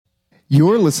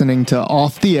You're listening to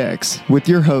Off the X with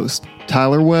your host,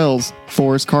 Tyler Wells,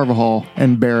 Forrest Carvajal,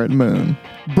 and Barrett Moon.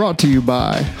 Brought to you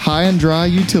by High and Dry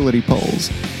Utility Poles,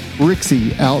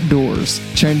 Rixie Outdoors,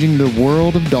 changing the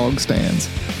world of dog stands,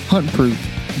 Hunt Proof,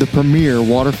 the premier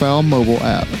waterfowl mobile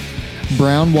app,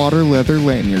 Brown Water Leather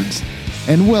Lanyards,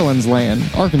 and Wellens Land,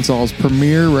 Arkansas's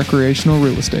premier recreational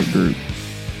real estate group.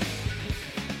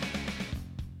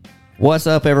 What's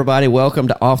up, everybody? Welcome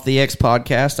to Off the X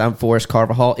podcast. I'm Forrest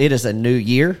Carvajal. It is a new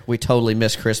year. We totally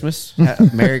missed Christmas.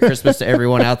 Merry Christmas to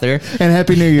everyone out there. And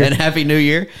Happy New Year. And Happy New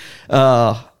Year.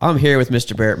 I'm here with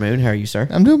Mr. Barrett Moon. How are you, sir?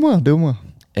 I'm doing well.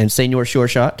 And Senior Sure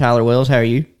Shot, Tyler Wells. How are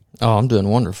you? Oh, I'm doing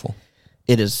wonderful.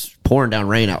 It is pouring down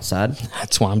rain outside.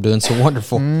 That's why I'm doing so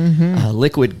wonderful.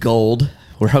 Liquid gold.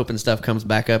 We're hoping stuff comes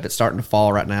back up. It's starting to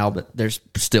fall right now, but there's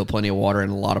still plenty of water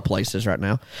in a lot of places right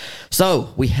now.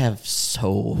 So we have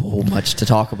so much to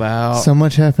talk about. So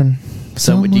much happened.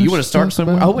 So do you want to start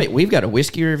somewhere? Oh, wait. We've got a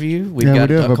whiskey review. We've got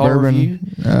a car bourbon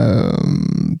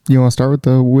review. You want to start with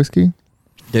the whiskey?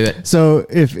 Do it. So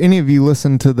if any of you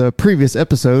listened to the previous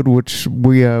episode, which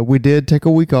we did take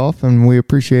a week off, and we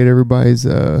appreciate everybody's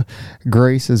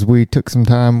grace as we took some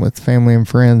time with family and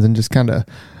friends and just kind of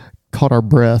caught our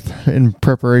breath in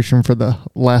preparation for the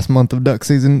last month of duck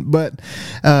season. But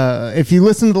if you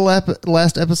listen to the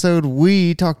last episode,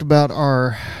 we talked about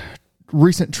our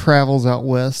recent travels out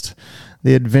west,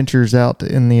 the adventures out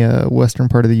in the western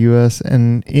part of the U.S.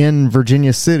 and in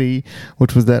Virginia City,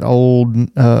 which was that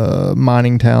old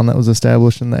mining town that was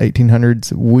established in the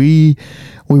 1800s.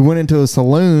 We went into a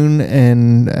saloon,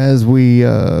 and as we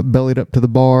bellied up to the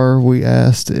bar, we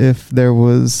asked if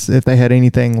they had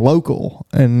anything local.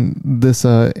 And this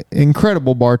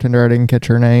incredible bartender, I didn't catch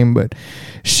her name, but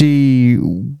she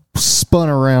spun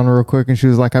around real quick, and she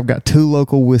was like, "I've got 2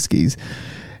 local whiskeys,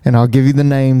 and I'll give you the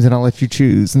names and I'll let you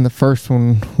choose." And the first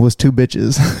one was Two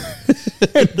Bitches.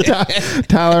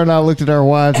 Tyler and I looked at our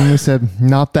wives and we said,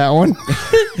 "Not that one."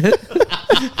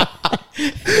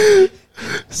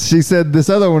 She said this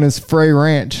other one is Frey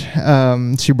Ranch.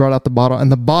 She brought out the bottle,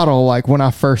 and the bottle, like when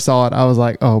I first saw it, I was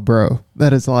like, "Oh, bro,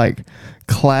 that is like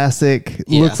classic."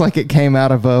 Yeah. Looks like it came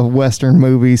out of a Western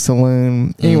movie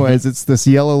saloon. Anyways, it's this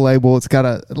yellow label. It's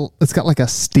got like a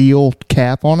steel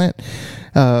cap on it.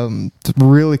 It's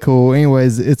really cool.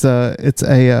 Anyways, it's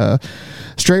a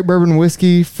straight bourbon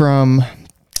whiskey from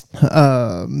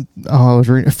Fallon,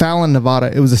 Nevada.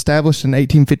 It was established in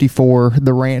 1854.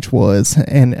 The ranch was,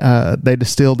 and they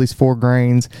distilled these 4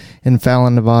 grains in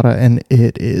Fallon, Nevada, and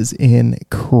it is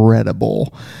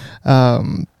incredible.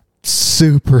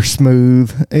 Super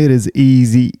smooth. It is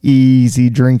easy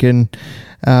drinking.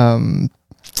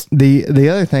 The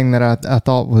other thing that I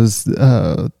thought was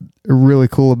really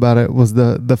cool about it was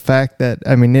the fact that,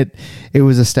 I mean, it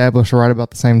was established right about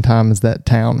the same time as that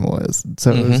town was.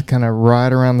 So it was kind of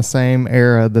right around the same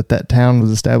era that town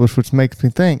was established, which makes me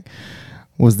think,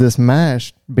 was this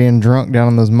mash being drunk down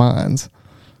in those mines?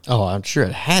 Oh, I'm sure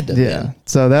it had to. Yeah.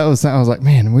 So I was like,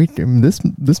 man,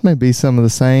 this may be some of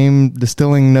the same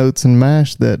distilling notes and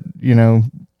mash that,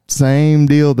 same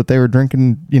deal that they were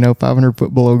drinking, 500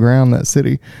 foot below ground, that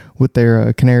city, with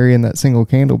their canary and that single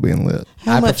candle being lit.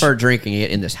 I prefer drinking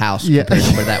it in this house compared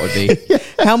to where that would be.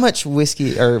 How much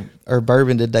whiskey or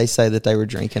bourbon did they say that they were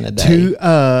drinking a day? 2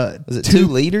 was it 2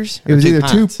 liters? It was either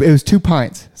pints? It was 2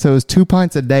 pints. So it was 2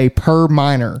 pints a day per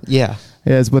miner. Yeah.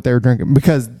 Is what they were drinking,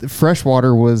 because fresh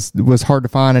water was hard to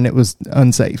find and it was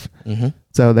unsafe. Mm-hmm.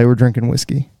 So they were drinking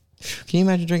whiskey. Can you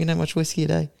imagine drinking that much whiskey a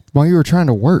day? While you were trying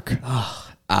to work.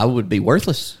 I would be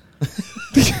worthless.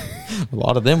 A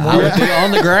lot of them were. I would be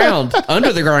on the ground,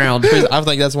 under the ground. I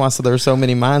think that's why there were so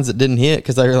many mines that didn't hit,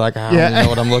 because they were like, I don't even know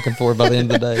what I'm looking for by the end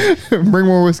of the day. Bring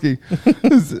more whiskey.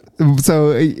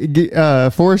 So,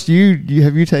 Forrest,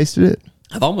 have you tasted it?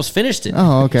 I've almost finished it.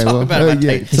 Oh, okay.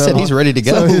 He said he's ready to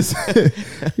go.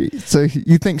 So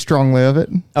you think strongly of it?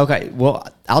 Okay. Well,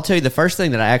 I'll tell you, the first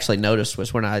thing that I actually noticed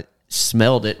was when I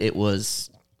smelled it, it was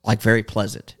like very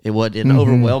pleasant. It didn't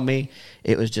overwhelm me.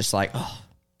 It was just like, oh,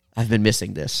 I've been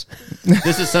missing this.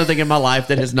 This is something in my life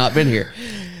that has not been here.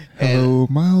 Hello,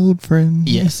 my old friend.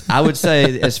 Yes. I would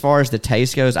say, as far as the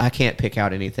taste goes, I can't pick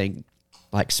out anything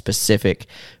like specific,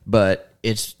 but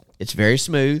it's very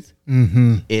smooth.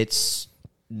 Mm-hmm. It's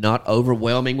not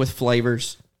overwhelming with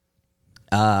flavors,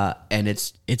 and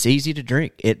it's easy to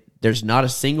drink. There's not a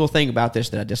single thing about this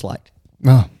that I disliked.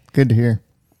 Oh, good to hear.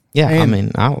 Yeah, and I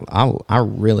mean, I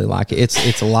really like it.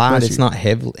 It's light. It's not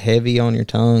heavy on your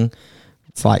tongue.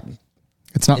 It's like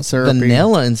it's not syrupy.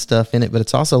 Vanilla and stuff in it, but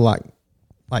it's also like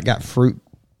got fruit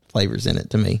flavors in it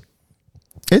to me.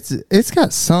 It's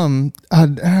got some.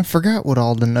 I forgot what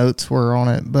all the notes were on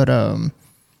it, but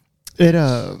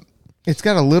It's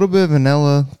got a little bit of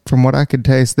vanilla from what I could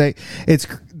taste. They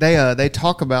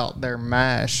talk about their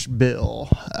mash bill,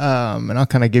 and I'll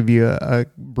kind of give you a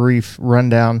brief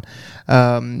rundown.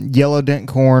 Yellow dent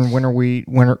corn, winter wheat,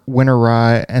 winter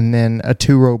rye, and then a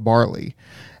 2-row barley,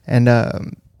 and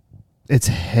it's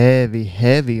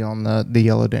heavy on the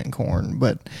yellow dent corn,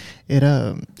 but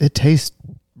it tastes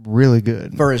really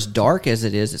good. For as dark as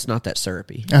it is, it's not that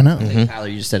syrupy. I know. I think, Tyler,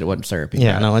 you just said it wasn't syrupy.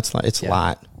 Yeah, right? no, it's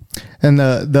light. And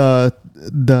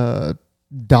the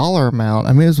dollar amount,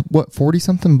 I mean, it was what, 40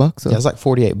 something bucks? Yeah, it's like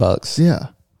 $48. Yeah.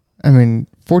 I mean,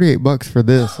 $48 for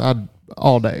this, I'd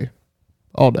all day.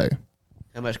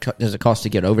 How much does it cost to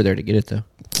get over there to get it, though?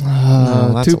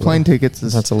 No, 2 plane tickets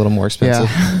is, That's a little more expensive.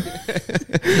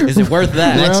 yeah. Is it worth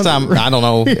that? Next time, I don't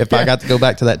know. If I got to go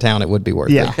back to that town, it would be worth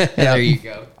Yeah. it. There you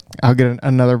go. I'll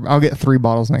get 3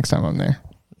 bottles next time I'm there.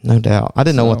 No doubt. I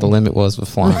didn't know what the limit was with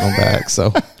flying on back,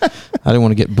 so I didn't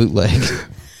want to get bootlegged.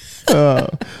 All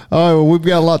right, well, we've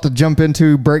got a lot to jump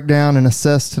into, break down, and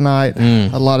assess tonight.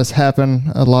 A lot has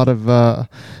happened. A lot of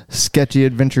sketchy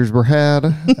adventures were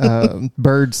had.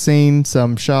 Birds seen,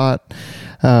 some shot.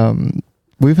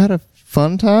 We've had a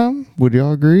fun time. Would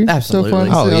y'all agree? Absolutely. Still fun?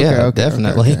 Oh, Okay, yeah,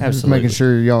 definitely. Just Absolutely. making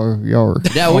sure y'all are.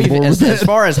 Now, on board with as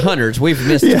far as hunters, we've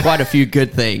missed quite a few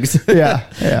good things.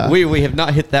 Yeah. We have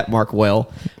not hit that mark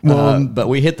well, but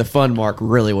we hit the fun mark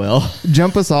really well.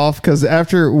 Jump us off, because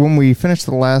when we finished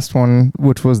the last one,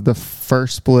 which was the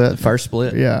first split. First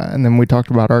split. Yeah, and then we talked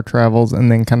about our travels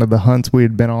and then kind of the hunts we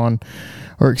had been on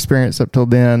or experienced up till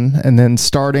then. And then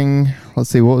starting, let's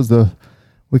see,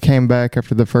 we came back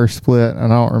after the first split,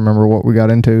 and I don't remember what we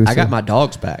got into. I got my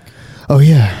dogs back. Oh,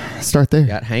 yeah. Start there.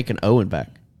 Got Hank and Owen back.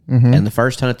 And the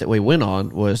first hunt that we went on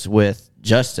was with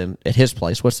Justin at his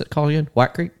place. What's it called again?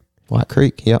 White Creek? White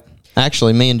Creek, yep.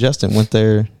 Actually, me and Justin went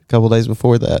there a couple days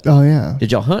before that. Oh, yeah.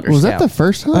 Did y'all hunt or Was scout? that the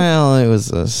first hunt? Well, it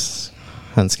was a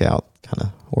hunt scout kind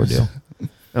of ordeal.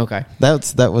 Okay.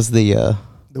 That was the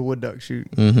The wood duck shoot.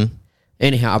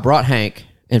 Anyhow, I brought Hank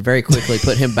and very quickly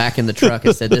put him back in the truck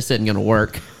and said, this isn't going to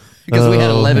work. Because we had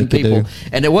 11 people.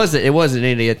 And it wasn't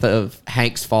any of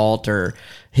Hank's fault or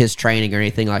his training or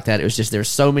anything like that. It was just there's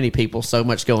so many people, so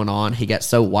much going on. He got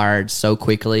so wired so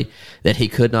quickly that he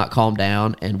could not calm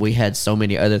down. And we had so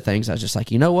many other things. I was just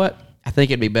like, you know what? I think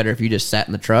it'd be better if you just sat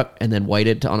in the truck and then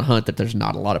waited on a hunt that there's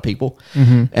not a lot of people.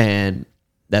 And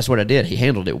that's what I did. He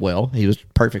handled it well. He was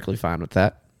perfectly fine with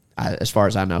that, as far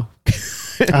as I know.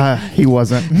 He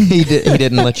wasn't. he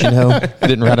didn't let you know. He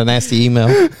didn't write a nasty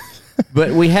email. But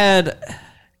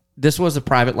this was a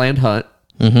private land hunt.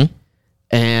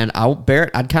 And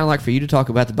Barrett, I'd kind of like for you to talk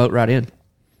about the boat ride in.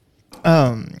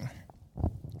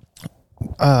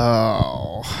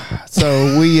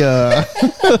 So we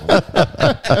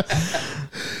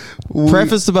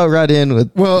Preface the boat right in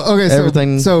with okay, so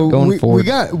everything going forward.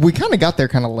 We kind of got there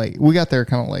kind of late.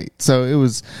 So it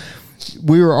was,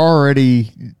 we were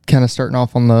already kind of starting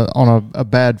off on a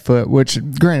bad foot, which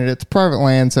granted it's private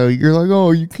land, so you're like,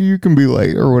 oh, you can be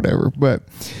late or whatever. But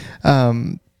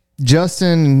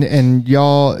Justin and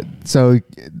y'all, so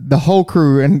the whole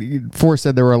crew, and Forrest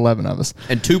said there were 11 of us.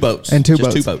 And two boats.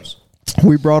 Just two boats.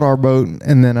 We brought our boat,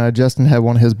 and then Justin had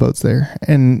one of his boats there.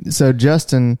 And so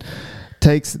Justin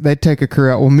they take a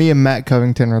crew out. Well, me and Matt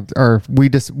Covington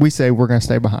we say we're going to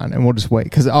stay behind and we'll just wait,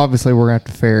 because obviously we're going to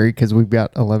have to ferry because we've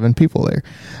got 11 people there,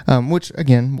 which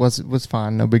again was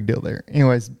fine, no big deal there.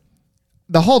 Anyways,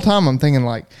 the whole time I'm thinking,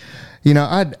 like, you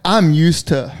know, I'm used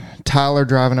to Tyler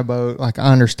driving a boat. Like,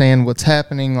 I understand what's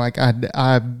happening. Like,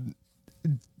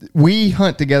 we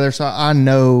hunt together, so I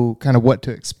know kind of what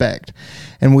to expect,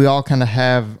 and we all kind of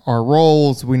have our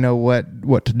roles. We know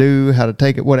what to do, how to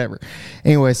take it, whatever.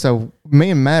 Anyway, so me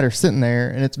and Matt are sitting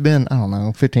there, and it's been, I don't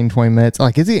know, 15, 20 minutes.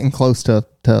 Like, it's getting close to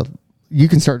you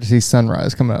can start to see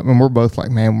sunrise coming up, and we're both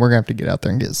like, man, we're gonna have to get out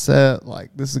there and get set.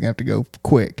 Like, this is gonna have to go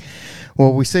quick.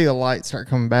 Well, we see a light start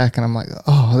coming back, and I'm like,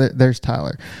 oh, there's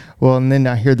Tyler. Well, and then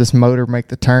I hear this motor make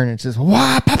the turn, and it's just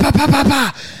wah, pa, pa, pa, pa,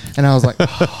 pa. And I was like,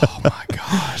 oh my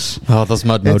gosh. Oh, those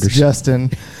mud motors. It's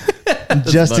Justin.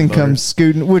 Justin comes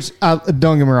scooting, which don't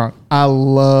get me wrong, I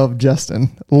love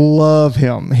Justin. Love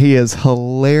him. He is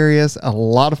hilarious, a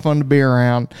lot of fun to be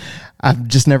around. I've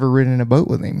just never ridden in a boat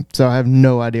with him, so I have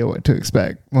no idea what to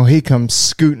expect. Well, he comes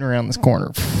scooting around this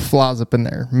corner, flies up in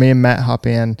there. Me and Matt hop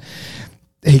in.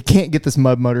 He can't get this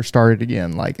mud motor started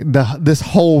again. Like, this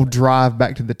whole drive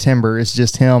back to the timber is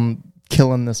just him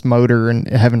killing this motor and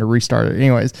having to restart it.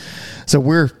 Anyways, so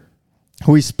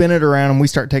we spin it around and we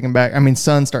start taking back. I mean,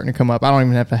 sun's starting to come up. I don't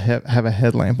even have to have a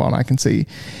headlamp on. I can see.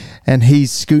 And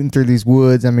he's scooting through these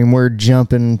woods. I mean, we're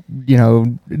jumping,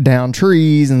 down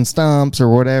trees and stumps or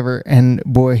whatever. And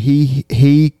boy,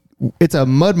 he it's a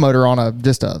mud motor on a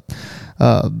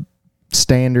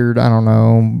standard, I don't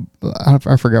know,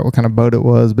 I forgot what kind of boat it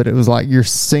was, but it was like your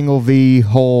single V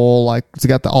hull, like it's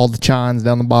got all the chines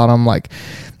down the bottom, like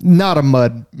not a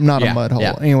mud hole.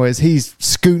 Yeah. Anyways, he's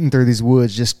scooting through these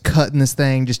woods, just cutting this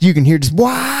thing. Just you can hear just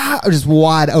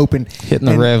wide open, hitting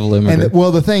the rev limiter. And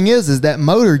well, the thing is that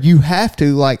motor, you have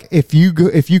to, like, if you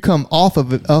come off of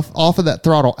that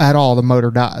throttle at all, the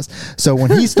motor dies. So when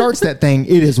he starts that thing,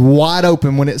 it is wide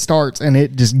open when it starts, and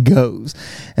it just goes.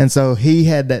 And so he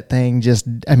had that thing just,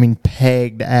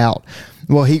 pegged out.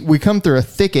 Well, we come through a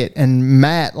thicket, and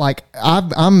Matt, like,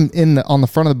 I'm on the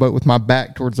front of the boat with my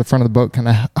back towards the front of the boat, kind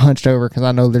of hunched over because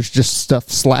I know there's just stuff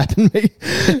slapping me,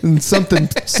 and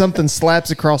something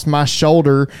slaps across my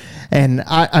shoulder, and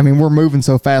I mean we're moving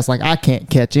so fast, like I can't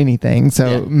catch anything.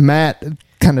 So Matt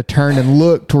kind of turned and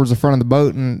looked towards the front of the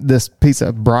boat, and this piece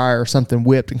of briar or something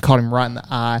whipped and caught him right in the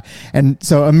eye. And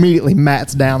so immediately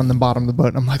Matt's down in the bottom of the boat,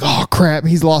 and I'm like, oh crap,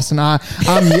 he's lost an eye.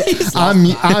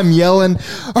 I'm yelling,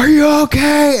 are you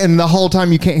okay? And the whole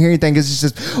time you can't hear anything because it's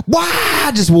just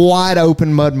wide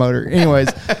open mud motor. Anyways,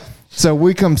 so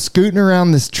we come scooting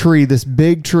around this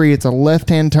big tree. It's a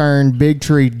left-hand turn, big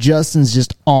tree. Justin's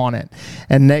just on it.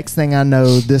 And next thing I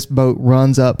know, this boat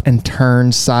runs up and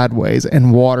turns sideways,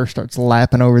 and water starts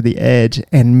lapping over the edge.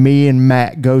 And me and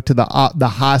Matt go to the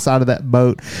high side of that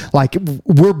boat. Like,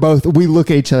 we look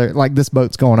at each other like this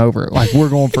boat's going over. Like, we're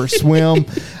going for a swim.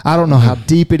 I don't know how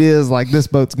deep it is. Like, this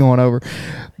boat's going over.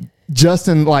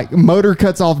 Justin, like, motor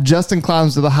cuts off. Justin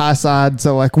climbs to the high side.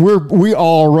 So, like, we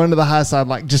all run to the high side,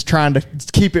 like, just trying to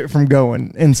keep it from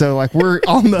going. And so, like, we're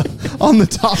on the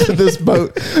top of this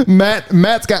boat.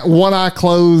 Matt's got one eye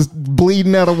closed,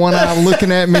 bleeding out of one eye,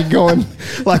 looking at me, going,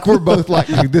 like, we're both like,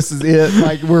 dude, this is it.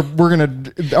 Like,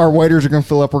 our waders are gonna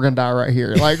fill up. We're gonna die right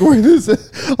here. Like,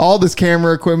 all this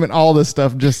camera equipment, all this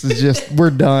stuff, we're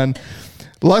done.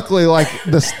 Luckily, like,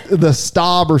 the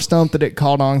stob or stump that it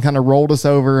caught on kind of rolled us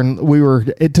over, and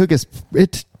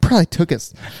it probably took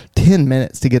us 10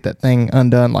 minutes to get that thing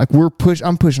undone. Like,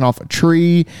 I'm pushing off a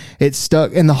tree, it's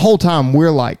stuck, and the whole time we're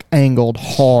like angled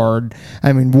hard.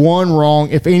 I mean, one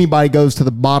wrong, if anybody goes to the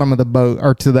bottom of the boat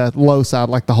or to the low side,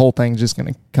 like, the whole thing's just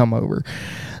going to come over.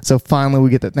 So finally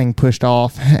we get that thing pushed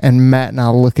off, and Matt and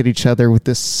I look at each other with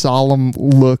this solemn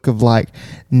look of like,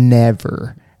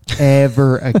 never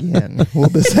ever again will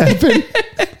this happen.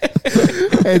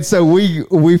 And so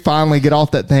we finally get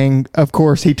off that thing. Of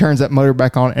course, he turns that motor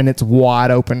back on, and it's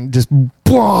wide open, just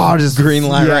green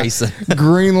light racing.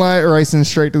 Green light racing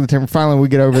straight to the timber. Finally, we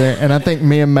get over there, and I think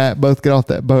me and Matt both get off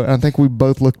that boat, and I think we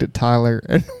both looked at Tyler,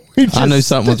 and I knew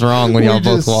something was wrong when y'all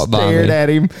both walked by me. Stared at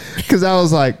him because I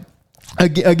was like,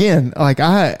 again, like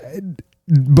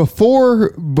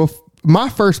before my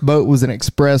first boat was an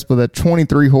Express with a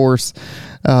 23 horse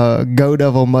Go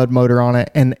Devil mud motor on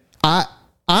it, and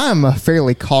I'm a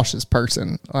fairly cautious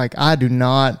person. Like, I do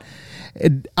not.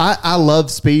 I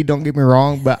love speed. Don't get me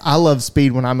wrong, but I love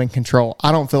speed when I'm in control.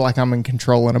 I don't feel like I'm in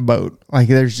control in a boat. Like,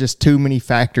 there's just too many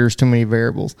factors, too many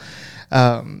variables.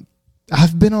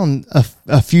 I've been on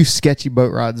a few sketchy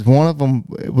boat rides. One of them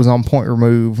was on Point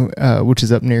Remove, which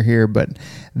is up near here, but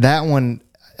that one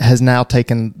has now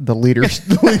taken the leader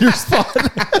spot.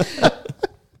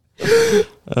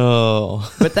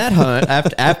 Oh, but that hunt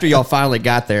after y'all finally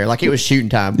got there, like, it was shooting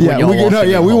time. Yeah,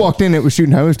 we walked in. It was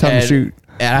shooting time. It was time to shoot.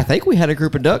 And I think we had a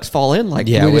group of ducks fall in, like,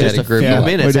 we just a few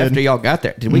minutes after y'all got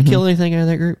there. Did we kill anything out of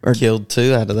that group? Or killed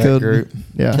 2 out of that group.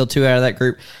 Yeah, killed 2 out of that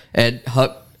group. And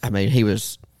Huck, I mean, he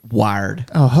was wired.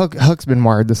 Oh, Huck's been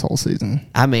wired this whole season.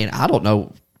 I mean, I don't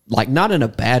know, like, not in a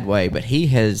bad way, but he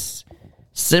has.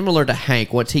 Similar to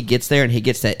Hank, once he gets there and he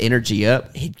gets that energy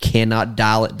up, he cannot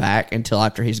dial it back until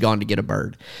after he's gone to get a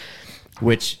bird.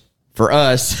 Which, for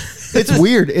us, it's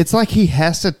weird. It's like he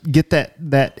has to get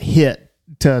that hit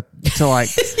to like.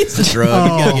 It's a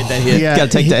drug. You gotta get that hit. Yeah, gotta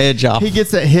take the edge off. He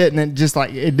gets that hit, and it just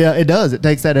like it does. It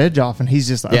takes that edge off, and he's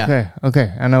just like,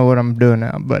 okay, I know what I'm doing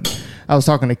now. But I was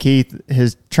talking to Keith,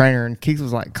 his trainer, and Keith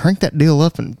was like, crank that deal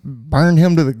up and burn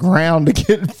him to the ground to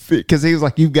get fit, because he was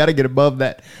like, you've got to get above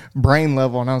that brain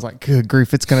level. And I was like, good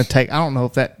grief, it's going to take. I don't know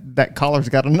if that collar's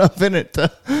got enough in it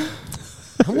to.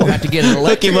 I'm gonna have to get an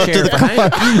electric chair.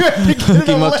 Hook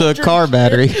him up to a car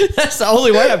battery. That's the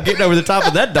only way I'm getting over the top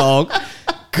of that dog.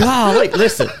 Golly,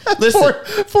 listen.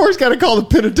 Forrest got to call the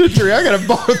penitentiary. I got to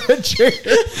borrow that chair.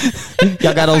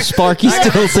 Y'all got old Sparky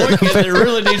still sitting up there. It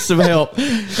really needs some help.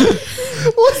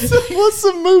 What's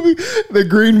the movie? The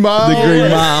Green Mile. The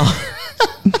Green Mile.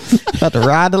 About to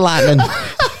ride the lightning.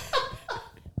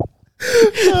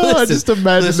 I just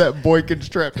imagine that Boykin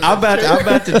strap. I'm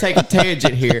about to take a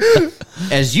tangent here.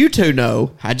 As you two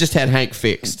know, I just had Hank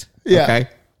fixed. Yeah. Okay.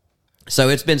 So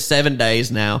it's been 7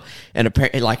 days now, and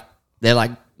apparently, like, they're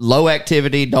like, low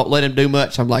activity, don't let him do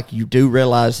much. I'm like, you do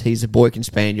realize he's a Boykin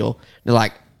Spaniel. They're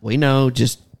like, we know,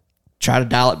 just try to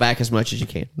dial it back as much as you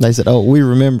can. They said, "Oh, we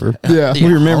remember. Yeah.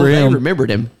 we remember him." They remembered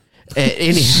him.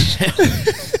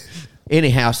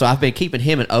 Anyhow, so I've been keeping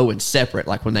him and Owen separate,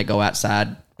 like when they go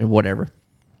outside and whatever.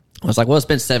 I was like, well, it's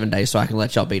been 7 days, so I can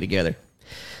let y'all be together.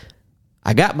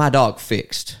 I got my dog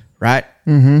fixed, right?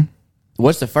 Mm-hmm.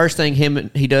 What's the first thing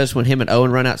he does when him and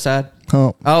Owen run outside?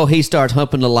 Oh, he starts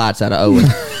humping the lights out of Owen.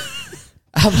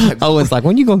 I'm like, Owen's like,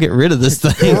 "When you gonna get rid of this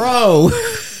thing, bro?"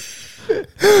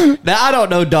 Now, I don't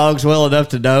know dogs well enough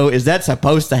to know, is that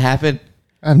supposed to happen?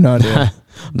 I have no idea.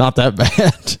 Not that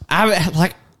bad."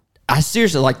 I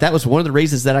seriously, like, that was one of the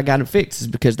reasons that I got him fixed, is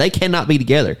because they cannot be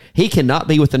together. He cannot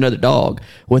be with another dog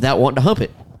without wanting to hump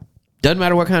it. Doesn't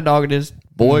matter what kind of dog it is.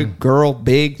 Boy, girl,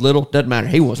 big, little, doesn't matter.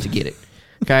 He wants to get it.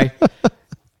 Okay?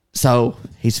 So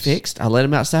he's fixed. I let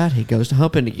him outside. He goes to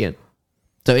humping again.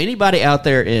 So anybody out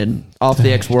there in Off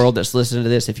the X world that's listening to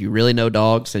this, if you really know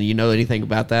dogs and you know anything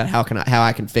about that, how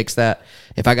I can fix that?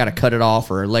 If I got to cut it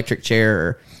off or electric chair,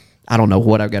 or I don't know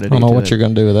what I've got to do. I don't know what it. you're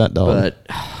gonna do with that dog. But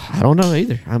I don't know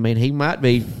either. I mean, he might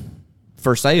be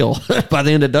for sale by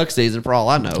the end of duck season, for all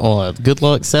I know. Oh, good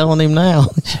luck selling him now.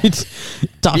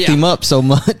 Talked him up so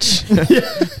much.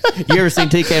 You ever seen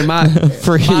TK and Mike?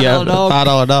 Free $5 dog?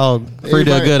 $5 dog. Free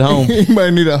to a good home. You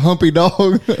might need a humpy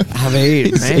dog. I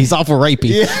mean, man. He's awful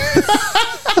rapey.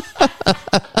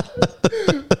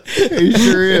 He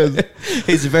sure is.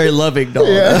 He's a very loving dog.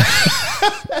 Yeah.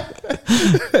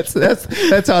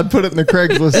 That's how I'd put it in the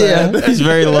Craigslist ad. Yeah, he's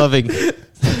very loving.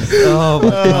 Oh my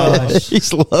gosh.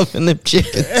 He's loving them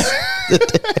chickens.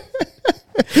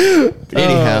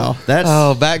 Anyhow,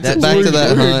 that's back to We're that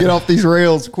gonna hunt. get off these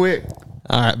rails quick.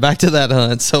 All right, back to that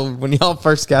hunt. So when y'all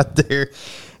first got there,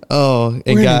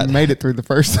 it We got made it through the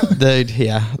first one. dude.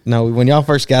 Yeah, no. When y'all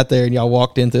first got there and y'all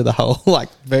walked in through the hole, like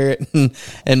Barrett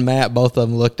and Matt, both of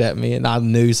them looked at me, and I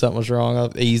knew something was wrong. I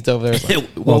eased over there. I was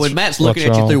like, well, when Matt's looking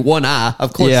at you through one eye,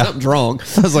 of course something's wrong.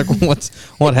 I was like,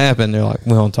 what happened? They're like,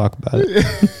 we don't talk about it.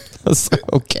 I was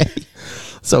like, okay.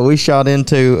 So we shot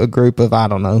into a group of, I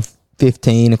don't know,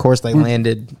 15. Of course, they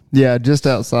landed Yeah, just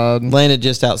outside.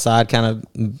 just outside, kind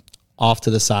of off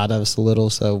to the side of us a little.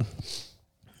 So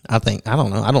I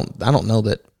don't know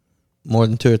that more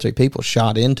than 2 or 3 people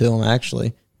shot into them,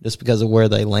 actually, just because of where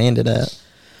they landed at.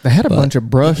 They had a bunch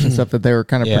of brush and stuff that they were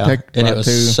kind of protected and by it was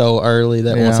too. so early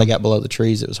that once Yeah. they got below the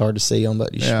trees, it was hard to see them. But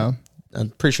I'm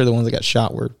pretty sure the ones that got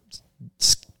shot were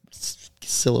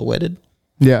silhouetted.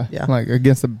 Yeah, Yeah. like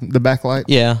against the backlight.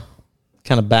 Yeah,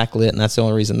 kind of backlit, and that's the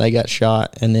only reason they got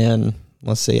shot. And then,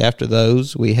 let's see, after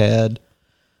those, we had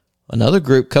another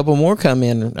group, couple more come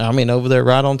in. I mean, over there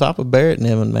right on top of Barrett and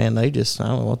them, and man, they just, I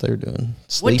don't know what they were doing.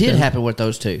 What did Sleeping. happen with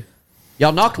those two?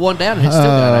 Y'all knocked one down and it still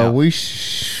got out.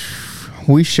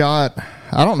 We shot.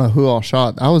 I don't know who all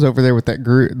shot. I was over there with that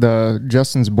group, the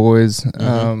Justin's boys.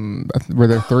 Were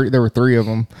there three? There were 3 of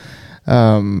them.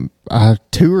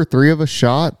 2 or 3 of us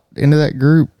shot into that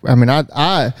group. I mean,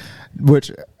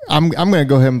 which I'm going to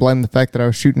go ahead and blame the fact that I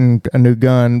was shooting a new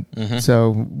gun.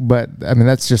 So, but I mean,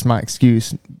 that's just my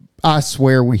excuse. I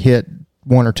swear we hit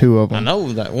 1 or 2 of them. I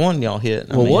know that one y'all hit.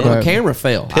 Well, one on camera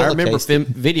fell. I remember Pillowcased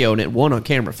videoing it. One on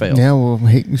camera fell. Yeah, well,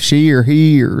 he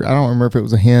or I don't remember if it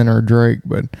was a hen or a drake,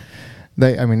 but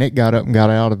it got up and got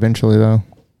out eventually though.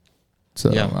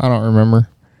 So Yeah. I don't remember.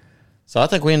 So I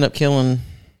think we ended up killing.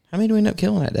 How many did we end up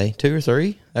killing that day? 2 or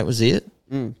 3. That was it.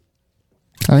 I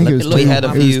think it was look, 2. we had a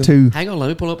It few. was 2. Hang on, let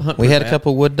me pull up Hunt. We had a Map.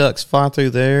 couple wood ducks fly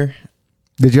through there.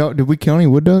 Did we kill any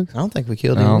wood ducks? I don't think we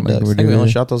killed I any don't wood think ducks. we I think we did only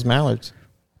either. shot those mallards.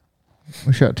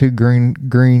 We shot 2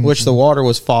 green. Which the water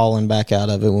was falling back out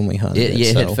of it when we hunted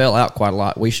It so. fell out quite a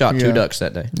lot. We shot 2 Yeah. ducks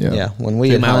that day. Yeah, when we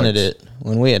 2 had hunted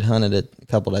mallards. it a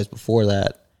couple days before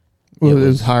that, Well, it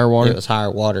was higher water. It was higher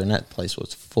water, and that place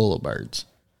was full of birds.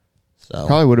 So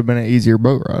Probably would have been an easier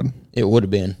boat ride. it would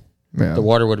have been. Yeah. The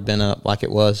water would have been up like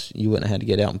it was. You wouldn't have had to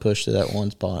get out and push to that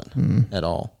one spot at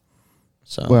all.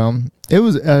 So Well, it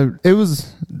was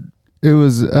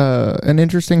an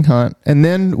interesting hunt, and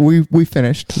then we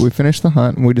finished. We finished the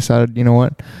hunt, and we decided, you know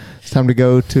what, it's time to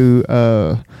go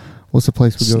to what's the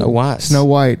place we go? Snow White's. Snow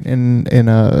White in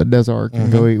Desark and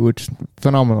go eat, which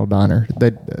phenomenal diner.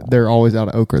 They're always out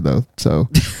of okra though, so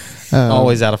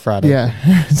always out of Friday.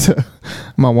 yeah. So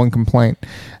my one complaint.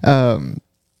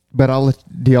 But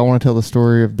do y'all want to tell the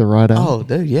story of the ride out? Oh,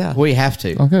 dude, yeah. We have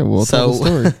to. Okay, well, tell the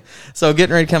story. So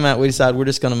getting ready to come out, we decided we're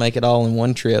just going to make it all in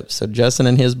one trip. So Justin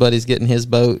and his buddies getting his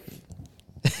boat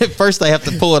At first, they have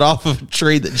to pull it off of a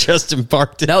tree that Justin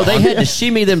parked it. No, they had to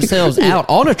shimmy themselves out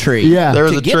on a tree. Yeah. There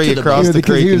was to a get tree to the across boat. the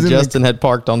because he creek, was and in the- Justin had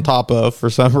parked on top of for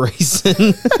some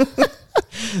reason.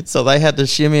 So they had to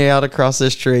shimmy out across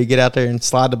this tree, get out there, and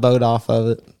slide the boat off of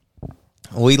it.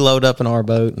 We load up in our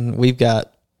boat, and we've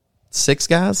got 6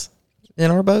 guys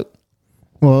in our boat.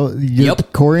 Well,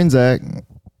 Yep. Corey and Zach.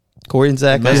 Corey and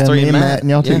Zach, us Yeah, 3 me and Matt. and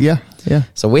y'all two. Yeah. Yeah.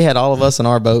 So we had all of us in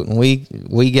our boat, and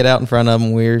we get out in front of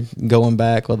them. We're going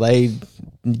back. Well, they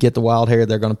get the wild hair,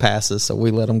 they're going to pass us. So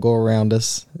we let them go around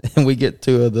us, and we get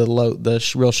to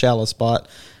the real shallow spot,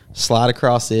 slide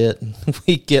across it.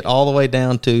 We get all the way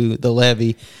down to the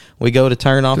levee. We go to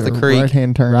turn off the creek.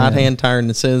 Right-hand turn, Right-hand turn.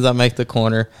 As soon as I make the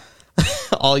corner,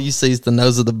 all you see is the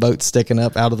nose of the boat sticking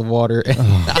up out of the water. And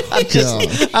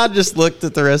I just looked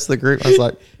at the rest of the group. I was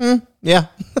like, yeah.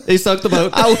 He sunk the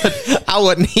boat. I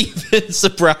wasn't even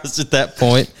surprised at that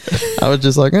point. I was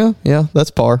just like, oh, yeah,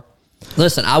 that's par.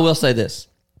 Listen, I will say this.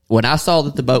 When I saw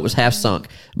that the boat was half sunk,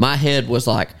 my head was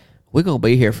like, we're going to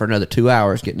be here for another 2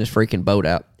 hours getting this freaking boat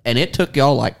out. And it took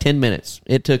y'all like 10 minutes.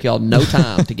 It took y'all no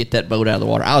time to get that boat out of the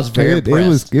water. I was very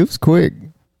impressed. It was quick.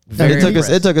 Very It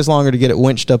impressed. took us longer to get it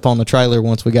winched up on the trailer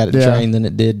once we got it Yeah. trained than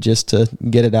it did just to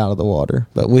get it out of the water.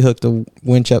 But we hooked the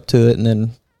winch up to it and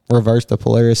then reversed the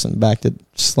Polaris and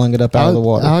slung it up out of the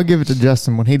water. I'll give it to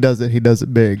Justin. When he does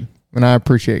it big. And I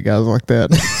appreciate guys like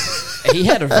that. He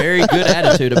had a very good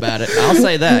attitude about it. I'll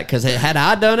say that, because had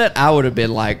I done it, I would have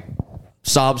been like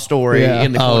sob story Yeah.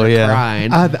 in the corner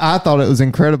crying. I thought it was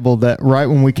incredible that right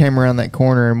when we came around that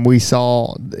corner and we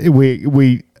saw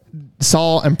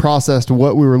and processed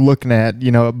what we were looking at,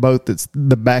 a boat that's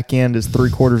the back end is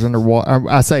 3/4 underwater.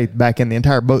 I say back end, the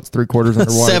entire boat's 3/4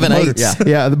 underwater. 7/8.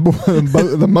 Yeah,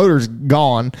 the motor's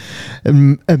gone.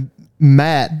 And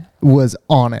Matt was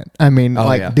on it. I mean,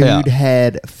 dude Yeah.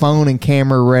 had phone and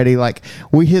camera ready. Like,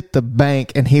 we hit the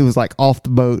bank and he was like off the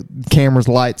boat, cameras,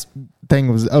 lights,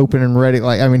 thing was open and ready.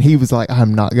 Like, I mean, he was like,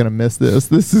 I'm not gonna miss this.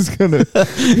 This is gonna.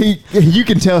 You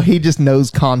can tell he just knows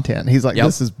content. He's like,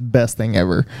 this is best thing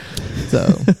ever.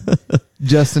 So,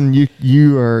 Justin,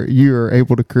 you are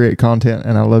able to create content,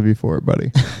 and I love you for it,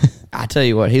 buddy. I tell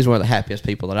you what, he's one of the happiest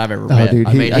people that I've ever met. Dude,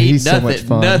 he's so much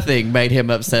fun. Nothing made him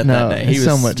upset No, that day. He it's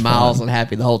was so much smiles fun. and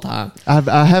happy the whole time.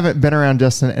 I haven't been around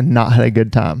Justin and not had a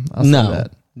good time. I'll say No,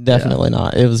 that. definitely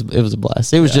not. It was a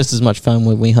blast. It was just as much fun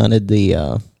when we hunted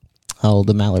the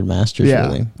Mallard Masters. Yeah,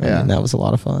 Really, yeah. I mean, that was a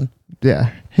lot of fun. Yeah,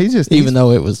 he's Even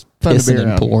though it was fun to be pissing and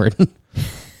around. pouring.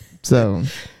 so.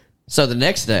 So the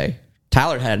next day,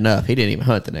 Tyler had enough. He didn't even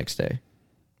hunt the next day.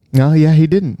 No, yeah, he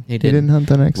didn't. He didn't. Hunt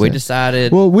the next We day.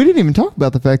 decided. Well, we didn't even talk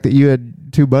about the fact that you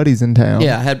had 2 buddies in town.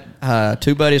 Yeah, I had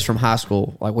 2 buddies from high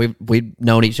school. Like we've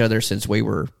known each other since we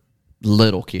were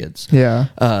little kids. Yeah.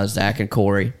 Zach and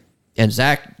Corey. And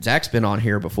Zach's been on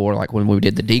here before, like when we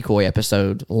did the decoy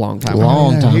episode a long time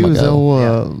Long ago. time He was ago.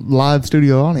 a live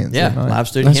studio audience. Yeah, that night. live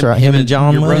studio. That's right, him and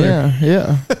John your Miller. brother.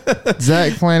 Yeah.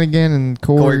 Zach Flanagan and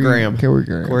Corey Graham. Corey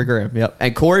Graham. Corey Graham, yep.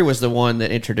 And Corey was the one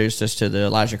that introduced us to the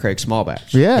Elijah Craig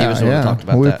smallbacks. Yeah. He was the one yeah. who talked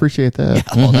about we that. appreciate that.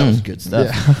 Oh, that was good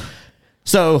stuff.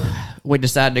 So we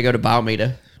decided to go to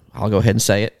Biomeda. I'll go ahead and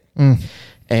say it.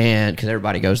 And because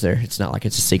everybody goes there, it's not like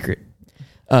it's a secret.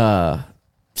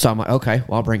 So I'm like, okay,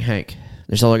 well, I'll bring Hank.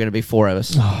 There's only going to be 4 of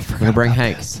us. Oh, We're going to bring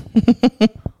Hank.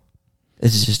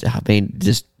 This is just, I mean,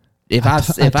 just if I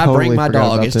totally bring my forgot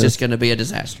dog, about it's this. just going to be a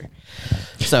disaster.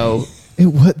 So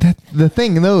The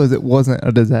thing though is it wasn't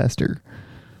a disaster.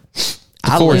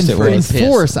 I course was it pretty In was. pissed.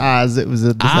 Forrest's eyes, it was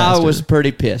a disaster. I was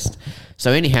pretty pissed.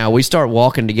 So anyhow, we start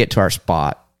walking to get to our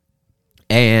spot,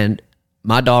 and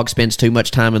my dog spends too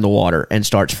much time in the water and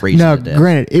starts freezing Now, to death.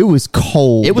 granted, it was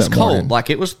cold. It was that cold, morning.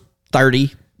 like it was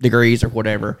 30 degrees or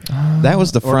whatever. That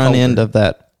was the front colder. end of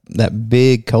that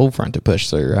big cold front to push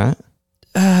through, right?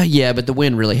 Yeah, but the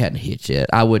wind really hadn't hit yet.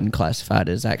 I wouldn't classify it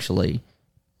as actually.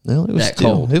 Well, it was That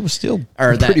still cold. it was still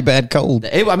Or that- pretty bad cold.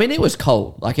 I mean, it was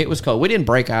cold. Like it was cold. We didn't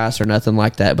break ice or nothing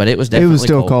like that, but it was It definitely was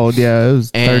still cold. Yeah, it was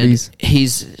And 30s.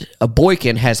 he's a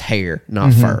Boykin has hair,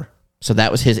 not fur, so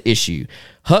that was his issue.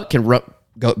 Huck can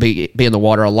be in the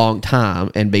water a long time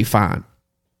and be fine.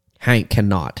 Hank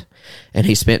cannot, and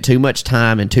he spent too much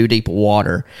time in too deep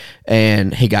water,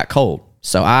 and he got cold.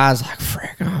 So I was like,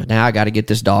 "Frick! Now I got to get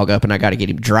this dog up, and I got to get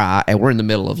him dry." And we're in the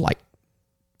middle of like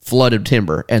flooded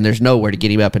timber, and there's nowhere to get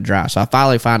him up and dry. So I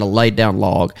finally find a laid down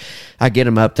log. I get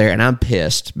him up there, and I'm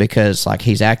pissed because like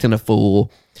he's acting a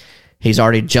fool. He's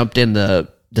already jumped in the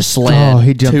sled. Oh,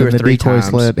 he jumped 2 in or the 3 decoy times.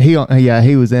 sled.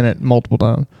 He was in it multiple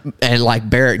times. And like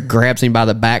Barrett grabs him by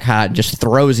the back hide and just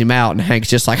throws him out, and Hank's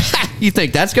just like, ha, "You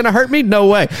think that's gonna hurt me? No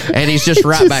way!" And he's just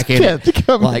right Just back in it. kept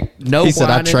coming. Like no, He said,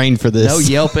 "I whining, trained for this." No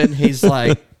yelping. He's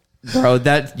like, bro,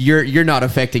 that you're not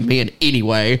affecting me in any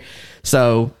way.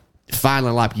 So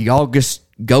finally, like, y'all just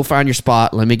go find your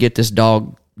spot. Let me get this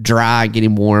dog dry and get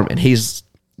him warm. And Hank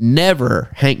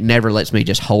never lets me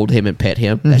just hold him and pet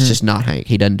him. That's just not Hank.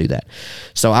 He doesn't do that.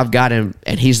 So I've got him,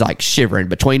 and he's like shivering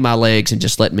between my legs and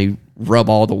just letting me rub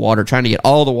all the water, trying to get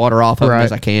all the water off of him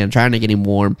as I can, trying to get him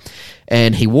warm.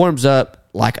 And he warms up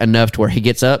like enough to where he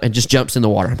gets up and just jumps in the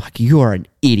water. I'm like, you are an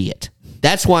idiot.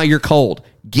 That's why you're cold.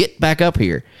 Get back up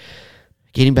here.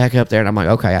 Get him back up there. And I'm like,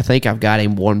 okay, I think I've got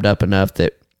him warmed up enough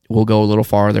that we'll go a little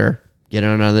farther, get on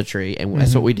another tree. And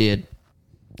that's what we did.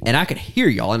 And I could hear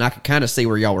y'all, and I could kind of see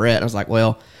where y'all were at. And I was like,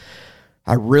 well,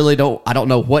 I don't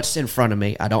know what's in front of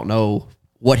me. I don't know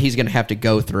what he's going to have to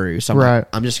go through. So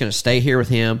I'm just going to stay here with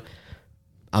him.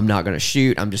 I'm not going to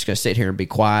shoot. I'm just going to sit here and be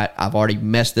quiet. I've already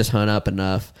messed this hunt up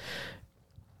enough.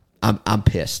 I'm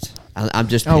pissed. I'm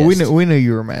just pissed. Oh, we knew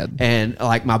you were mad. And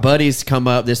like my buddies come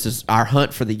up. This is our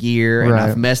hunt for the year, and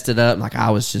I've messed it up. Like I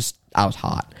was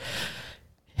hot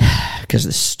because of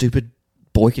this stupid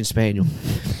Boykin Spaniel.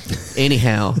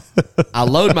 Anyhow, I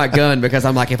load my gun because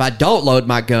I'm like, if I don't load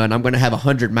my gun, I'm going to have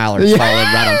 100 mallards falling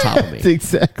right on top of me. That's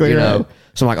exactly you right. know?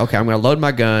 So I'm like, okay, I'm going to load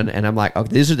my gun, and I'm like,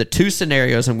 okay, these are the two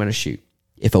scenarios I'm going to shoot.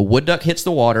 If a wood duck hits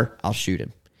the water, I'll shoot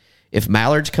him. If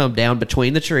mallards come down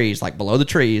between the trees, like below the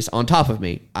trees, on top of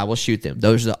me, I will shoot them.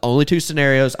 Those are the only two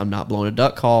scenarios. I'm not blowing a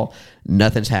duck call.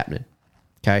 Nothing's happening.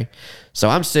 Okay? So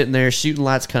I'm sitting there, shooting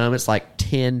lights come. It's like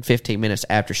 10, 15 minutes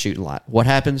after shooting light. What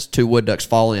happens? Two wood ducks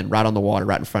fall in right on the water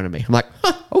right in front of me. I'm like,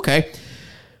 okay.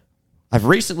 I've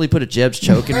recently put a Jeb's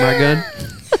choke in my gun.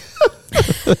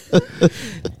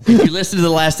 If you listen to the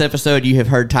last episode, you have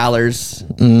heard Tyler's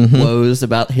woes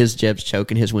about his Jeb's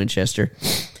choke and his Winchester.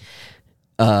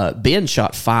 Ben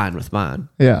shot fine with mine.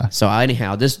 Yeah. So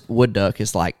anyhow, this wood duck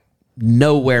is like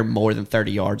nowhere more than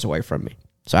 30 yards away from me.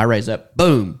 So I raise up,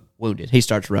 boom, wounded. He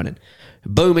starts running.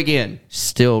 Boom again,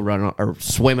 still running or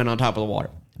swimming on top of the water.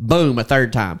 Boom, a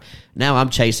third time. Now I'm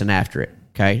chasing after it,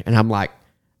 okay? And I'm like,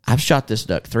 I've shot this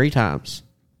duck 3 times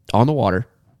on the water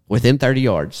within 30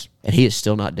 yards, and he is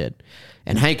still not dead.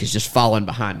 And Hank is just falling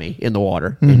behind me in the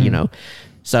water, and you know.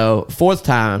 So 4th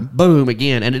time, boom,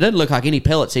 again, and it doesn't look like any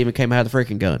pellets even came out of the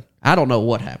freaking gun. I don't know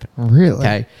what happened. Really?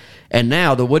 Okay. And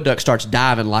now the wood duck starts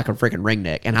diving like a freaking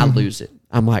ringneck, and I lose it.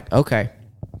 I'm like, okay,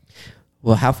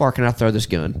 well, how far can I throw this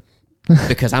gun?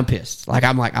 Because I'm pissed.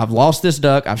 I'm like, I've lost this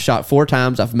duck. I've shot 4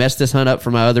 times. I've messed this hunt up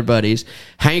for my other buddies.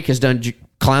 Hank has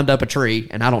climbed up a tree,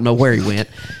 and I don't know where he went.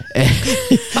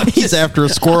 He's after a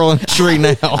squirrel in a tree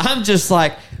now. I'm just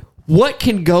like, what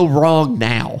can go wrong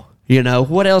now? You know,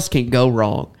 what else can go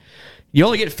wrong? You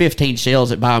only get 15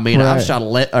 shells at Biomina.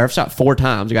 Right. I've shot 4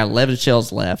 times. I got 11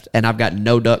 shells left, and I've got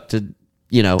no duck to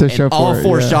and all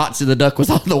 4 shots, and the duck was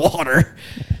on the water.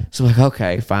 So I'm like,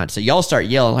 okay, fine. So y'all start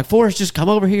yelling, like, Forrest, just come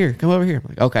over here. Come over here. I'm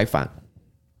like, okay, fine.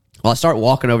 Well, I start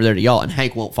walking over there to y'all, and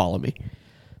Hank won't follow me. I'm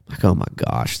like, oh my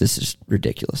gosh, this is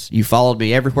ridiculous. You followed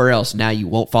me everywhere else. Now you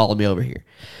won't follow me over here.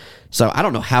 So I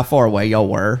don't know how far away y'all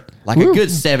were. Like a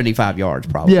good 75 yards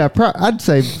probably. Yeah, I'd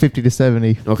say 50 to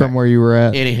 70 from where you were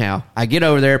at. Anyhow, I get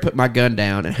over there, put my gun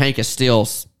down, and Hank is still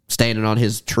standing on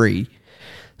his tree.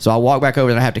 So I walk back over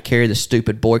there, and I have to carry this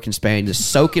stupid Boykin Spaniel, this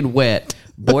soaking wet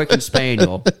Boykin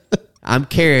Spaniel. I'm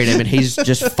carrying him, and he's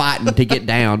just fighting to get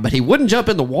down, but he wouldn't jump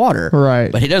in the water.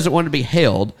 Right. But he doesn't want to be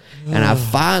held. And I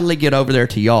finally get over there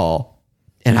to y'all,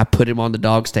 and I put him on the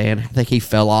dog stand. I think he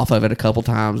fell off of it a couple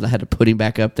times. I had to put him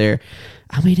back up there.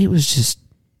 I mean, it was just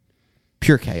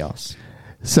pure chaos.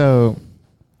 So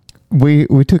we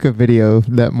took a video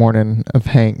that morning of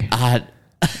Hank.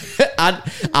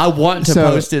 I want to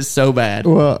post it so bad.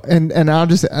 Well, and I'll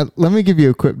just let me give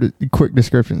you a quick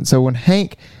description. So when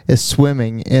Hank is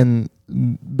swimming in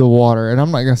the water, and I'm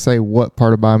not going to say what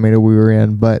part of Biomina we were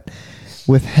in, but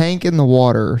with Hank in the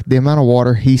water, the amount of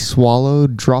water he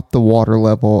swallowed dropped the water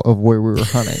level of where we were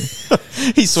hunting.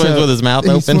 He swims with his mouth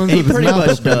open. He pretty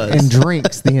much does. And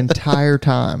drinks the entire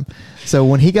time. So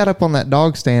when he got up on that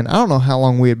dog stand, I don't know how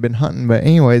long we had been hunting, but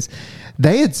anyways,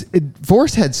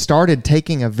 Forrest had started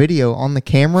taking a video on the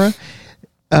camera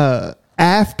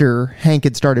after Hank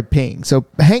had started peeing. So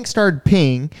Hank started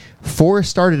peeing, Forrest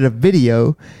started a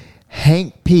video,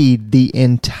 Hank peed the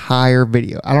entire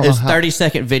video. I don't know. It's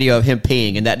 30-second video of him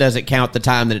peeing, and that doesn't count the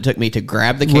time that it took me to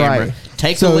grab the camera,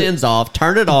 take the lens off,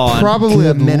 turn it on. Probably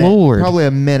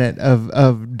a minute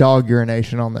of dog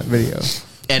urination on that video.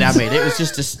 And I mean, it was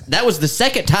just that was the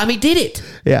second time he did it.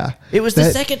 Yeah, it was the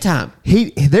second time.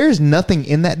 There's nothing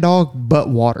in that dog but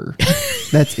water.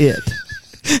 That's it.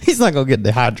 He's not gonna get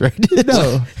dehydrated.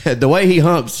 No, the way he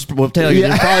humps will tell you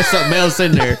there's probably something else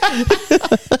in there.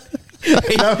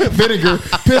 No, vinegar,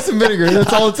 piss and vinegar.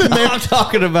 That's all it's in there. I'm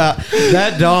talking about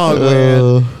that dog,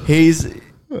 man. He's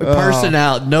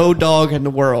personality. No dog in the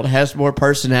world has more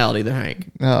personality than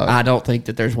Hank. I don't think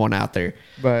that there's one out there.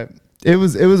 But it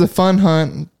was a fun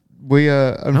hunt. We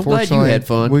unfortunately glad you had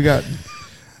fun. We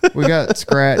got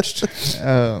scratched,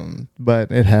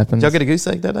 but it happens. Did y'all get a goose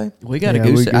egg that day? We got Yeah, a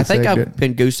goose we egg. I think goose I've egged it.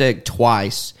 been goose egged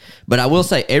twice, but I will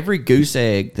say every goose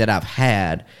egg that I've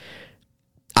had,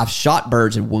 I've shot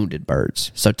birds and wounded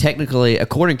birds. So technically,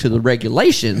 according to the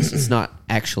regulations, it's not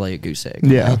actually a goose egg.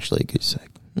 Yeah. Actually, a goose egg.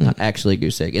 Not actually a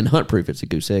goose egg. In hunt proof, it's a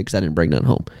goose egg because I didn't bring none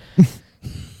home.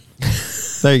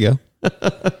 There you go.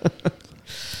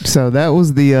 So that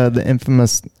was the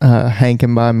infamous Hank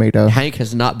and Bimito. Hank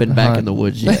has not been back in the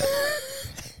woods yet.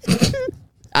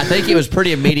 I think it was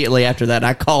pretty immediately after that.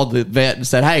 I called the vet and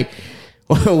said, "Hey,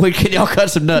 can y'all cut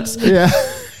some nuts?" Yeah.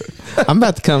 I'm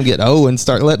about to come get Owen,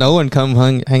 start letting Owen come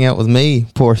hang out with me,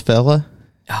 poor fella.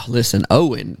 Oh, listen,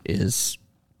 Owen is.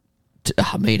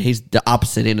 He's the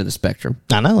opposite end of the spectrum.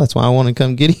 I know, that's why I want to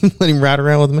come get him, let him ride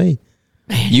around with me.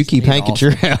 Man, You keep he's Hank at awesome.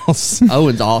 your house.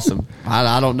 Owen's awesome.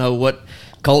 I don't know what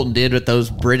Colton did with those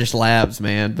British labs,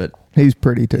 man, but He's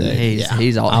pretty too.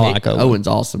 he's I all. like Owen. Owen's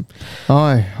awesome. All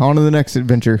right, on to the next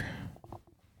adventure.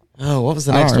 Oh, what was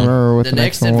the I next don't one? remember what The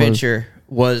next one was. adventure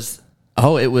was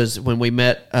it was when we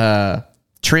met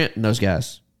Trent and those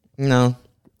guys. No.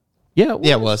 Yeah,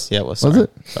 Yeah, it was. Yeah, it was. Was Sorry.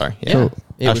 it? Sorry. Yeah. Yeah.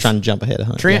 It I was was trying to jump ahead of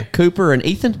Hunt. Trent, Cooper, and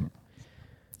Ethan.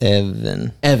 Yeah.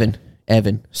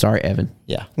 Evan. Sorry, Evan.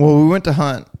 Yeah. Well, we went to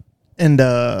hunt, and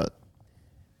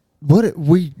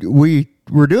we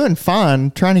were doing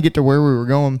fine, trying to get to where we were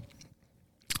going.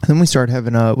 Then we started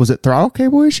having was it throttle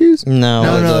cable issues?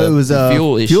 No, it was fuel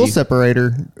fuel issue.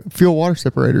 separator, fuel water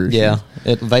separator. Issues. Yeah.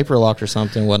 It vapor locked or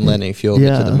something, wasn't letting any fuel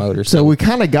get to the motor. So we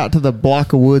kind of got to the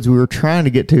block of woods we were trying to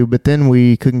get to, but then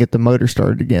we couldn't get the motor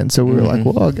started again. So we were like,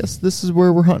 well, I guess this is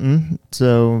where we're hunting.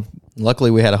 So luckily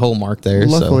we had a hole mark there.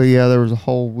 luckily, yeah, there was a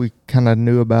hole we kind of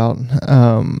knew about.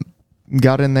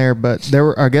 Got in there, but there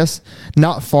were, I guess,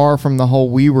 not far from the hole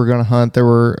we were going to hunt. There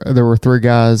were three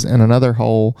guys in another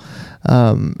hole,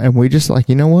 and we just like,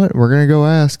 you know what, we're going to go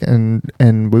ask, and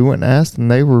we went and asked,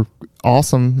 and they were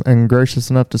awesome and gracious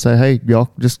enough to say, hey, y'all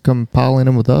just come pile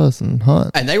in with us and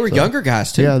hunt. And they were younger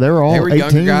guys too. Yeah, they were all younger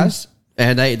 18. guys,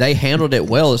 and they handled it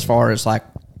well as far as like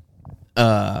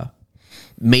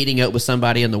meeting up with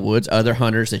somebody in the woods, other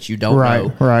hunters that you don't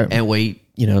know, Right. And we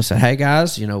said, hey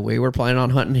guys, we were planning on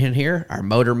hunting in here. Our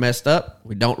motor messed up.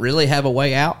 We don't really have a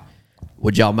way out.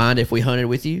 Would y'all mind if we hunted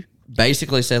with you?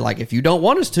 Basically said, like, if you don't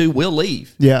want us to, we'll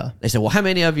leave. Yeah. They said, well, how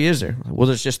many of you is there? Well,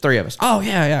 there's just 3 of us. Oh,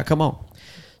 yeah, come on.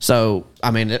 So, I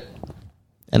mean,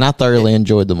 and I thoroughly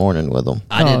enjoyed the morning with them.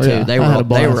 I did too. yeah. They I had a were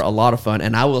blast. a lot of fun.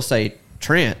 And I will say,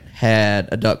 Trent had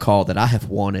a duck call that I have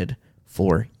wanted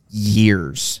for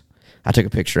years. I took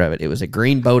a picture of it. It was a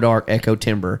green Bodark Echo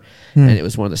Timber, and it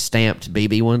was one of the stamped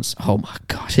BB ones. Oh my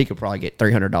gosh, he could probably get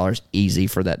 $300 easy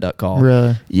for that duck call.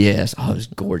 Really? Yes. Oh, it was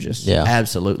gorgeous. Yeah.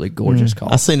 Absolutely gorgeous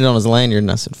call. I seen it on his lanyard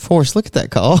and I said, Forrest, look at that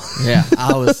call. Yeah,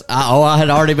 I had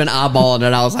already been eyeballing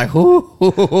it. I was like,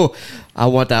 ooh, I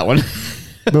want that one.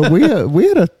 But we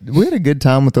had a good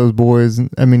time with those boys.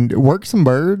 I mean, worked some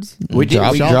birds. We did.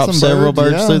 Dropped, We shot dropped some several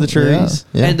birds yeah, through the trees.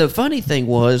 Yeah. And the funny thing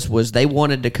was they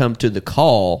wanted to come to the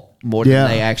call more than Yeah.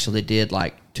 they actually did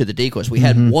like to the decoys. We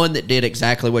had one that did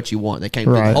exactly what you want. They came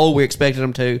to the Right. hole we expected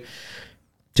them to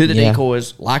the Yeah.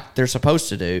 decoys like they're supposed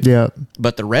to do. Yeah.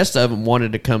 But the rest of them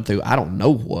wanted to come through I don't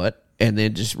know what, and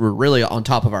then just were really on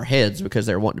top of our heads because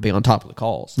they were wanting to be on top of the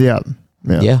calls. Yeah.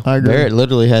 Yeah. I agree. Barrett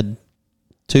literally had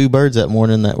 2 birds that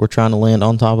morning that were trying to land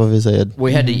on top of his head.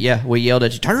 We had to, we yelled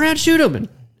at you, turn around, shoot them, and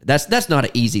that's not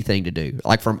an easy thing to do.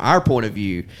 Like from our point of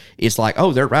view, it's like,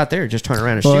 oh, they're right there, just turn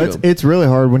around and Well, shoot them. it's really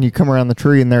hard when you come around the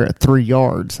tree and they're at 3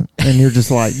 yards, and you're just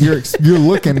like you're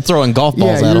looking Throwing golf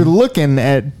balls yeah, at you're them. looking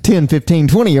at 10, 15,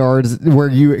 20 yards where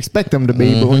you expect them to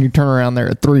be, but when you turn around, they're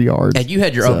at 3 yards. And you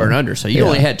had your So, over and under, so you yeah.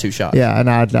 only had 2 shots. Yeah, and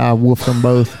I woofed them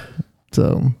both.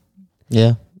 So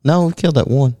Yeah. No, we killed that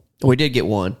one. We did get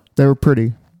one. they were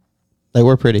pretty. They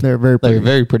were pretty. They were very They pretty. were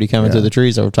very pretty coming Yeah. through the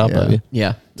trees over top Yeah. of you.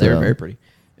 Yeah, they were So- very pretty.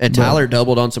 And Tyler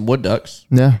doubled on some wood ducks.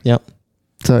 Yeah. Yep.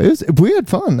 So we had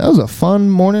fun. That was a fun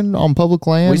morning on public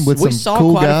land We with some saw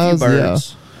cool quite guys. a few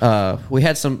birds. We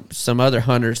had some other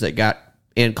hunters that got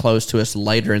in close to us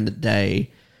later in the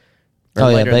day. Or Oh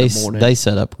yeah, later in the morning. they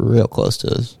set up real close to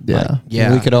us. Yeah. Like,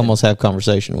 Yeah. we could almost have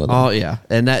conversation with them. Oh yeah,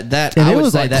 and that And I it would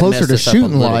was say like that closer messed to us up a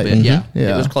shooting little light. bit. Yeah.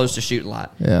 Yeah. It was close to shooting light.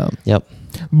 Yeah. Yep.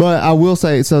 But I will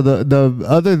say, so the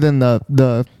other than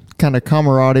the kind of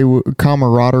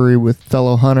camaraderie with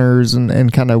fellow hunters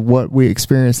and kind of what we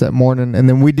experienced that morning. And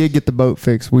then we did get the boat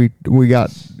fixed. We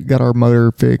got our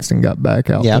motor fixed and got back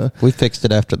out. Yeah, we fixed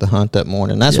it after the hunt that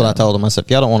morning. That's what I told them. I said,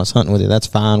 if y'all don't want us hunting with you, that's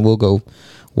fine. We'll go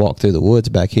walk through the woods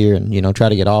back here and, try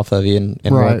to get off of you and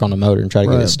work on the motor and try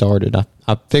to get it started.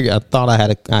 I thought I had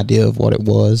an idea of what it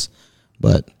was,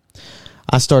 but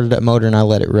I started that motor and I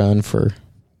let it run for,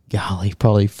 golly,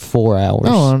 probably 4 hours.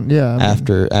 Oh, yeah.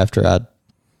 After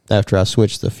I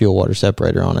switched the fuel water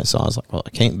separator on it. So I was like, well,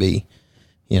 it can't be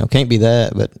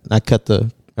that. But I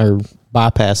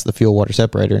bypassed the fuel water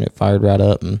separator and it fired right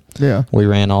up, and we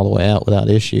ran all the way out without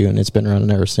issue, and it's been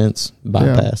running ever since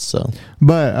bypassed. So,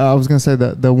 but I was gonna say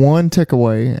that the one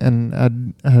takeaway,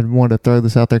 and I had wanted to throw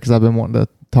this out there because I've been wanting to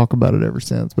talk about it ever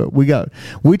since. But we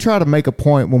try to make a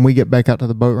point when we get back out to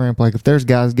the boat ramp, like if there's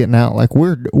guys getting out, like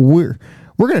we're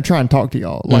going to try and talk to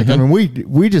y'all. Like, I mean,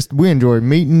 we enjoy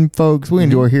meeting folks. We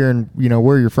enjoy hearing,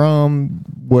 where you're from,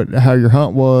 how your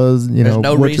hunt was, There's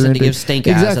no what reason you're to give stink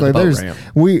eyes exactly. at the boat ramp.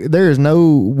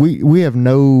 We have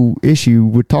no issue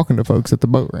with talking to folks at the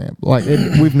boat ramp. Like,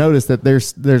 we've noticed that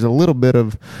there's a little bit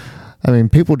of, I mean,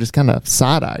 people just kind of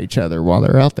side-eye each other while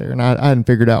they're out there, and I hadn't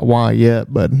figured out why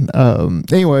yet. But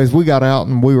anyways, we got out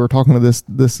and we were talking to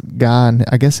this guy, and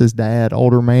I guess his dad,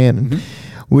 older man, and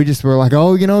we just were like,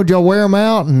 oh, did y'all wear them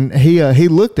out? And he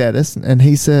looked at us and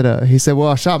he said, well,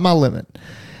 I shot my limit.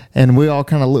 And we all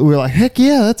kind of, we were like, heck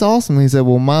yeah, that's awesome. He said,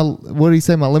 well, what did he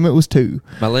say? My limit was 2.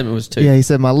 My limit was 2. Yeah, he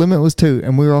said, my limit was 2.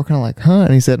 And we were all kind of like, huh?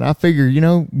 And he said, I figure,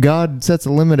 God sets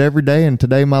a limit every day. And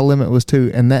today my limit was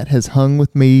 2. And that has hung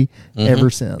with me ever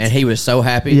since. And he was so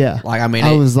happy. Yeah. Like, I mean,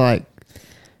 I was like,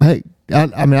 hey, I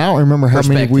don't remember how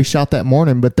many we shot that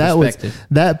morning, but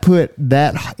that put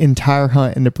that entire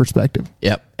hunt into perspective.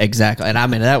 Yep, exactly. And I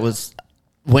mean, that was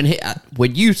when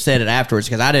you said it afterwards,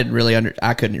 because I didn't really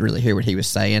I couldn't really hear what he was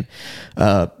saying,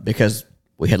 because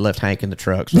we had left Hank in the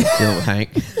truck, so I was dealing with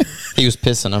Hank. He was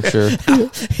pissing, I'm sure.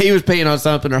 He was peeing on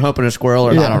something or humping a squirrel,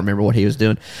 or I don't remember what he was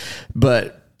doing.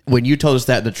 But when you told us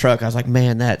that in the truck, I was like,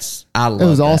 man, I love that. It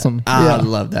was awesome. I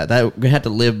love that. We had to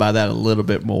live by that a little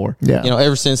bit more. Yeah.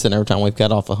 Ever since then, every time we've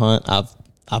got off a hunt,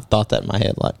 I've thought that in my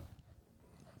head, like,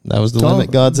 that was the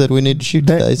limit God said we need to shoot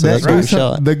today, so that's what we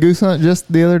shot. The goose hunt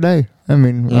just the other day. I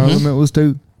mean, our limit was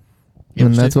 2.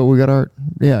 And that's what we got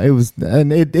it was,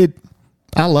 and it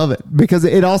I love it because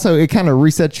it kind of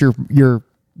resets your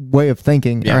way of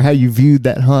thinking or how you viewed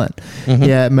that hunt.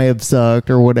 Yeah, it may have sucked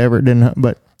or whatever, it didn't,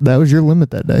 but that was your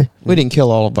limit that day. We didn't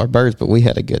kill all of our birds, but we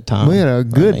had a good time. We had a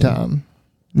good time.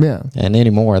 Yeah. And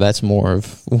anymore, that's more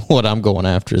of what I'm going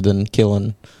after than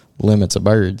killing limits of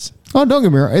birds. Oh, don't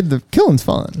get me wrong. The killing's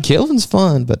fun. Killing's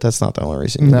fun, but that's not the only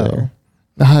reason you're there.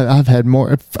 I've had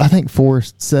more. I think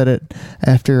Forrest said it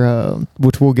after,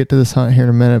 which we'll get to this hunt here in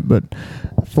a minute, but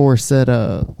Forrest said,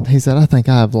 he said, I think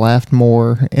I have laughed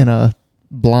more in a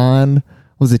blind.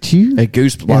 Was it you? A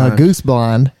goose blind. Yeah, a goose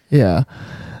blind. Yeah.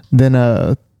 Then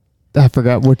I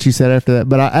forgot what you said after that,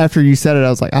 but after you said it, I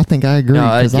was like, I think I agree.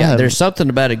 There's something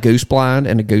about a goose blind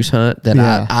and a goose hunt that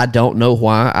I don't know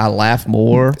why I laugh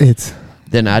more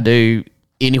than I do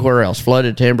anywhere else.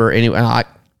 Flooded timber, anywhere.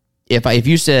 If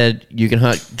you said you can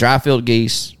hunt dry field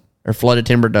geese or flooded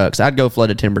timber ducks, I'd go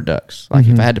flooded timber ducks. Like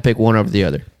if I had to pick one over the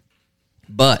other.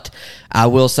 But I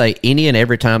will say, any and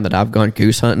every time that I've gone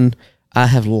goose hunting, I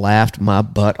have laughed my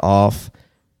butt off.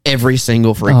 Every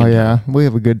single freaking time. We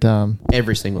have a good time.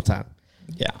 Every single time.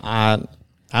 Yeah, I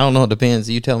don't know. It depends.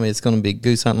 You tell me it's going to be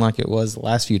goose hunting like it was the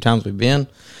last few times we've been.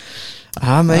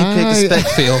 I may pick a spec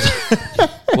field.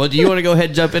 Well, do you want to go ahead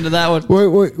and jump into that one? Wait,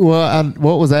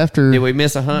 what was after? Did we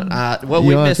miss a hunt?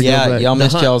 We missed. Yeah, y'all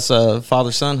missed y'all's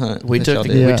father-son hunt. We took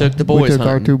the boys. We took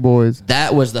our 2 boys.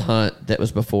 That was the hunt that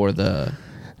was before the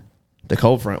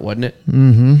cold front, wasn't it?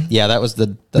 Mm-hmm. Yeah, that was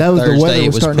the Thursday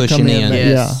it was pushing in.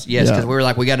 Yes, because we were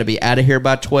like, we got to be out of here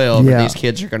by 12, and these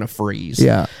kids are going to freeze.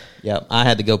 Yeah. Yeah, I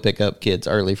had to go pick up kids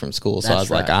early from school, so I was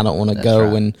like, I don't want to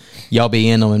go when y'all be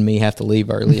in them and me have to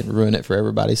leave early and ruin it for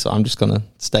everybody, so I'm just going to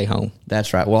stay home.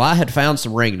 That's right. Well, I had found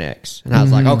some ringnecks, and I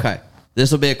was like, okay,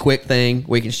 this will be a quick thing.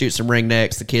 We can shoot some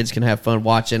ringnecks. The kids can have fun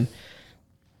watching.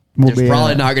 There's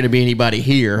probably not going to be anybody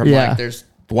here. I'm like,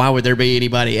 why would there be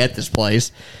anybody at this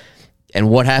place? And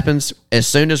what happens? As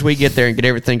soon as we get there and get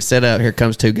everything set up, here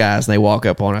comes 2 guys, and they walk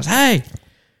up on us. Hey,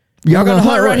 y'all going to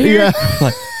hunt right here? Yeah.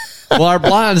 Like, well, our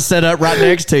blind's set up right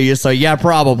next to you, so yeah,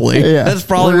 probably. Yeah, that's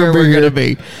probably where we're going to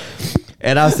be.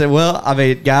 And I said, well, I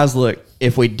mean, guys, look,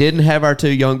 if we didn't have our 2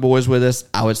 young boys with us,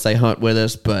 I would say hunt with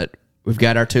us, but we've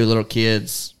got our 2 little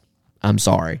kids. I'm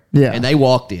sorry. Yeah. And they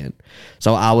walked in.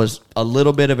 So I was a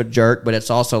little bit of a jerk, but it's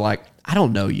also like, I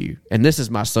don't know you. And this is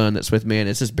my son that's with me, and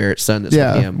this is Barrett's son that's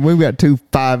with him. We've got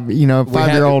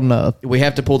 5-year-old and up. We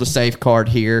have to pull the safe card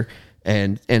here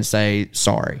and say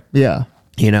sorry. Yeah.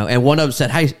 And one of them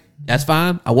said, hey, that's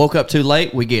fine. I woke up too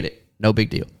late. We get it. No big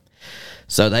deal.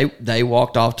 So they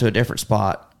walked off to a different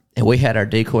spot, and we had our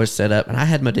decoys set up, and I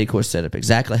had my decoys set up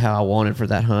exactly how I wanted for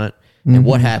that hunt. And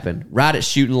what happened? Right at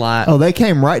shooting light. Oh, they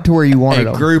came right to where you wanted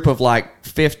them. A group of like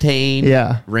 15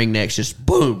 ringnecks just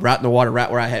boom, right in the water, right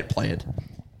where I had planned.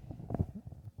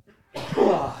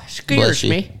 Scares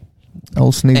me.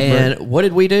 Old sneak. And what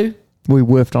did we do? We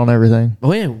whiffed on everything.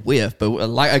 We didn't whiff, but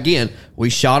like again, we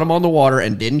shot them on the water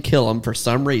and didn't kill them for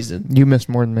some reason. You missed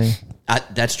more than me.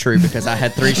 That's true because I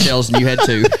had 3 shells and you had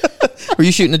 2. Were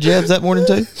you shooting the jebs that morning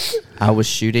too? I was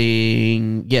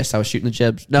shooting the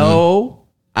jebs. No.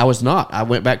 I was not. I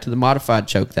went back to the modified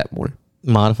choke that morning.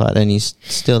 Modified, and you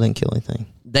still didn't kill anything.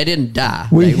 They didn't die.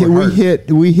 We hit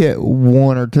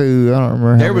 1 or 2. I don't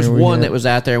remember. There was one that was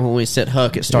out there when we set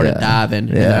Huck. It started diving.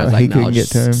 Yeah, and I was like, he couldn't get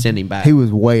to him. Send him back. He was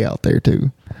way out there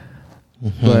too.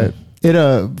 But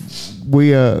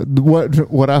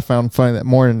what I found funny that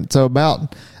morning. So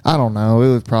about, I don't know, it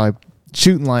was probably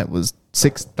shooting light was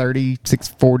 6:30,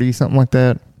 6:40, something like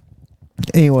that.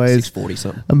 Anyways, 6:40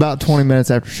 something. About 20 minutes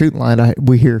after shooting light,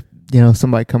 we hear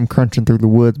somebody come crunching through the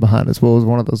woods behind us. Well, it was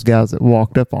one of those guys that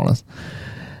walked up on us,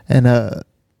 and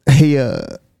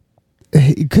because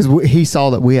he saw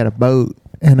that we had a boat,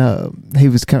 and he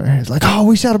was like, "Oh,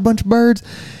 we shot a bunch of birds."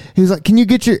 He was like, "Can you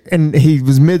get your?" And he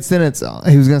was mid sentence.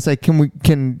 He was gonna say,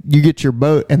 "Can you get your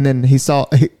boat?" And then he saw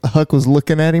Huck was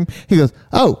looking at him. He goes,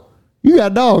 "Oh, you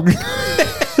got a dog."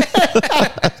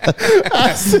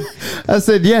 I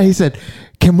said, yeah. He said,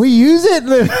 "Can we use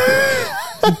it?"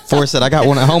 Forrest said, "I got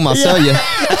one at home. I'll sell you."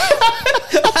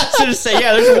 I should have said,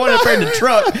 "Yeah, there's one up there in the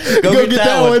truck. Go get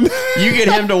that one. You get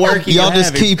him to work. Y'all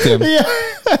just keep him." Yeah.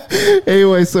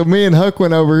 Anyway, so me and Huck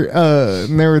went over,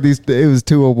 and there were it was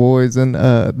 2 old boys, and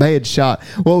they had shot.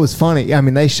 What was funny, I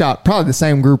mean, they shot probably the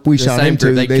same group we shot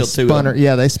into. They killed 2 of them.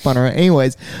 Yeah, they spun her.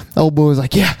 Anyways, the old boy was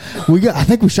like, "Yeah, I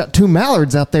think we shot 2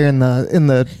 mallards out there in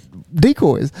the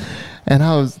decoys," and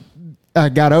I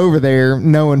got over there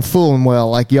knowing full and well,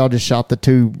 like, y'all just shot the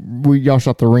 2. Y'all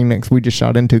shot the ringnecks we just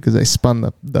shot into because they spun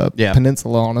the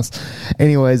peninsula on us.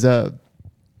 Anyways,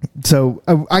 so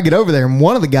I get over there, and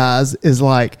one of the guys is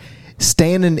like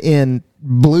standing in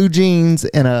blue jeans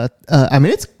and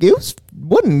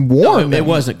wasn't warm. No, it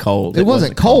wasn't cold. It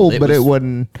wasn't cold, but it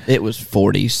wasn't. It was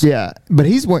 40s. Yeah, but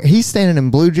he's standing in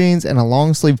blue jeans and a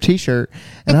long sleeve t-shirt,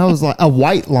 and I was like, a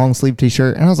white long sleeve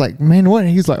t-shirt, and I was like, "Man, what?"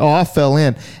 And he's like, "Oh, I fell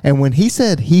in." And when he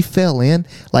said he fell in,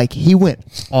 like, he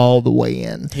went all the way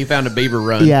in. He found a beaver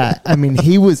run. Yeah, I mean,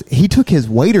 he took his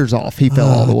waders off. He fell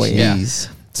all the way in.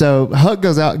 So Huck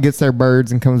goes out and gets their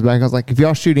birds and comes back. I was like, "If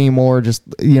y'all shoot any more, just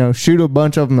shoot a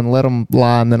bunch of them and let them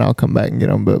lie, and then I'll come back and get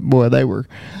them." But boy, they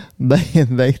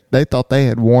thought they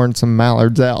had worn some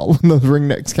mallards out when those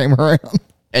ringnecks came around.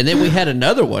 And then we had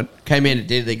another one came in and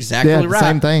did exactly right.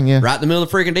 Same thing, yeah. Right in the middle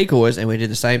of the freaking decoys, and we did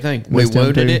the same thing. We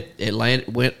wounded it. It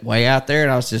went way out there,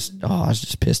 and I was just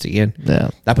pissed again. Yeah.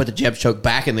 I put the jeb choke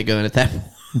back in the gun at that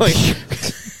point.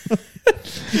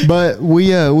 But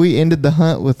we ended the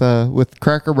hunt with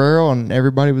Cracker Barrel, and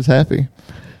everybody was happy.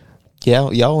 Yeah,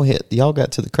 y'all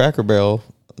got to the Cracker Barrel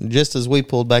just as we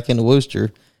pulled back into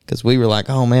Wooster, because we were like,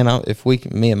 "Oh man,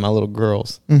 me and my little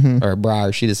girls or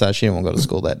Briar, she decided she didn't want to go to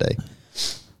school that day."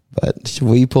 But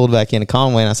we pulled back into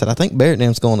Conway, and I said, "I think Barrett and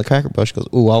them's going to Cracker Barrel." She goes,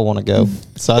 "Ooh, I want to go."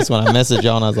 So that's when I messaged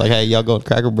y'all, and I was like, "Hey, y'all go to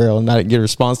Cracker Barrel?" And I didn't get a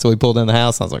response till we pulled in the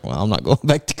house. I was like, "Well, I'm not going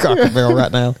back to Cracker Barrel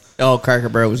right now." Oh, Cracker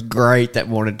Barrel was great that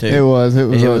morning too. It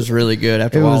was really good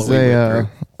after it all was we went through.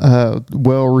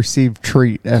 Well-received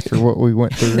treat after what we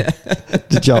went through.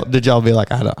 Did y'all be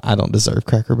like, I don't deserve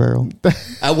Cracker Barrel?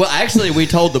 Well, actually, we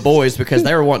told the boys because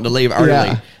they were wanting to leave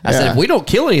early. I said, if we don't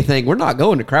kill anything, we're not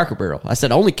going to Cracker Barrel. I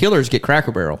said, only killers get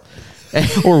Cracker Barrel.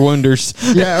 Or Wonders.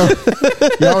 Yeah,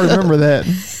 y'all remember that.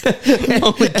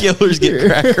 Only killers get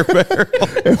Cracker Barrel.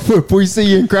 If we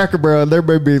see you in Cracker Barrel, there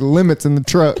may be limits in the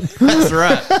truck. That's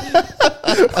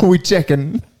right. We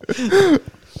checking.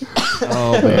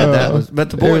 Oh man, but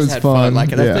the boys had fun.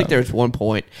 Like, and I think there was one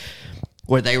point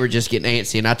where they were just getting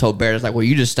antsy, and I told Barrett, I was like, "Well,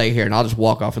 you just stay here, and I'll just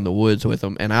walk off in the woods with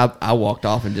them." And I walked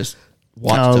off and just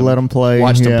watched them, let them play,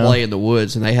 watched them play in the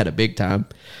woods, and they had a big time.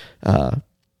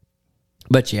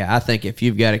 But yeah, I think if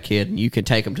you've got a kid and you can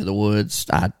take them to the woods,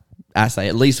 I say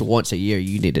at least once a year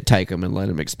you need to take them and let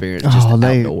them experience just the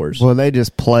outdoors. Well, they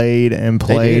just played and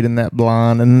played in that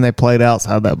blind, and then they played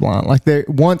outside that blind. Like they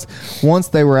once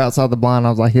they were outside the blind, I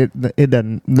was like, it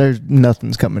doesn't. There's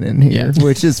nothing's coming in here,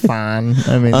 which is fine.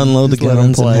 I mean, unload the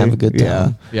guns and have a good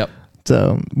time. Yeah. Yep.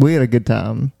 So we had a good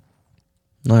time.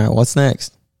 All right, what's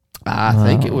next? I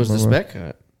think it was the spec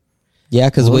hunt. Yeah,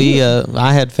 because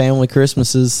I had family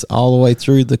Christmases all the way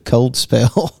through the cold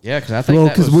spell. Yeah, because I think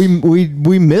because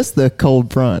we missed the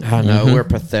cold front. I know we're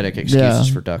pathetic excuses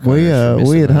for duck hunters.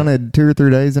 We had hunted 2 or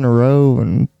 3 days in a row,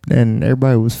 and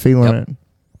everybody was feeling it.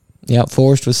 Yep,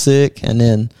 Forrest was sick, and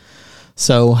then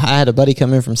so I had a buddy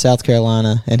come in from South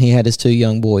Carolina, and he had his 2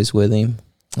 young boys with him.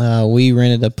 We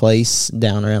rented a place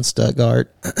down around Stuttgart,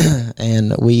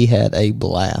 and we had a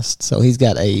blast. So he's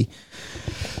got a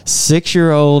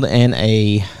 6-year-old and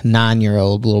a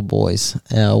 9-year-old little boys.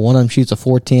 One of them shoots a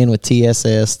 410 with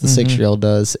TSS, the 6-year-old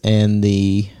does, and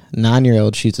the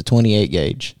 9-year-old shoots a 28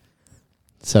 gauge.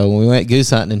 So when we went goose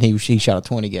hunting, and he shot a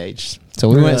 20 gauge. So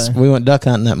we went duck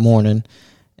hunting that morning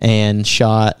and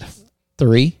shot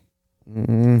 3.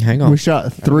 Hang on. We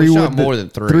shot 3 We wood shot more than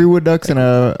 3. 3 wood ducks and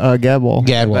a gadwall.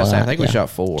 I think we shot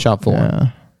 4. Shot 4.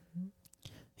 Yeah.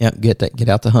 Yep, get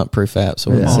out the hunt proof app so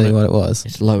we can see what it was.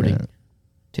 It's loading. Yeah.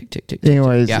 Tick, tick, tick.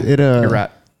 Anyways, yeah, you're right.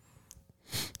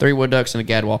 3 wood ducks and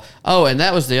a gadwall. Oh, and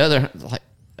that was the other.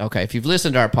 Okay, if you've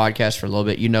listened to our podcast for a little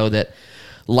bit, you know that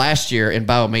last year in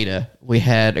Biomeda, we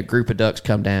had a group of ducks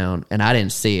come down, and I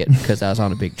didn't see it because I was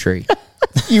on a big tree.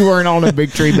 You weren't on a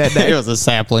big tree that day. It was a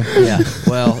sapling. Yeah.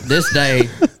 Well,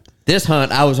 this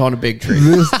hunt, I was on a big tree.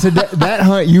 That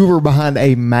hunt, you were behind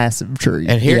a massive tree.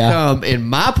 And here come, in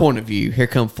my point of view, here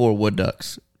come 4 wood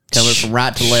ducks coming from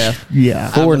right to left.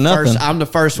 Yeah. I'm the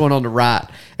first one on the right.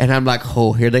 And I'm like,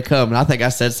 oh, here they come. And I think I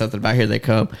said something about here they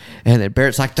come. And then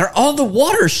Barrett's like, they're on the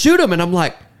water. Shoot them. And I'm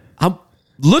like, I'm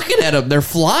looking at them. They're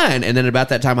flying. And then about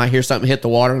that time, I hear something hit the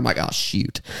water. And I'm like, oh,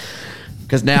 shoot.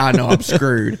 Because now I know I'm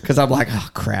screwed. Because I'm like, oh,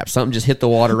 crap. Something just hit the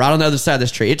water right on the other side of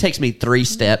this tree. It takes me 3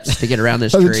 steps to get around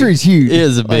this tree. The tree's huge. It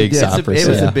is a big cypress. It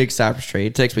was a big cypress tree.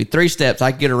 It takes me 3 steps.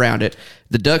 I can get around it.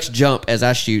 The ducks jump as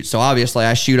I shoot. So obviously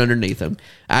I shoot underneath them.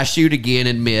 I shoot again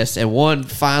and miss. And one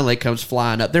finally comes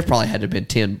flying up. There probably had to have been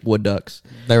 10 wood ducks.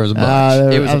 There was a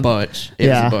bunch. It was a bunch. It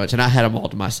was a bunch. And I had them all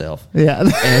to myself. Yeah.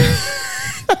 And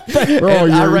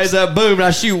I raise up, boom, and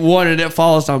I shoot one, and it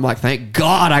falls. So I'm like, thank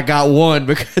God I got one,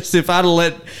 because if I'd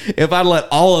let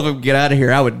all of them get out of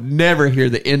here, I would never hear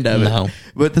the end of it. No.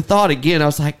 But the thought again, I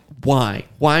was like, why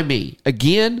me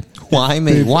again? Why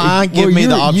me? Why give me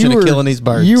the option of killing these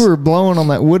birds? You were blowing on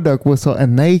that wood duck whistle,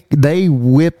 and they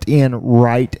whipped in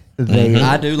right there.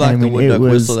 I do like the wood duck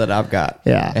whistle that I've got.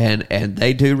 Yeah. And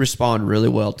they do respond really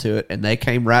well to it, and they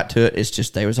came right to it. It's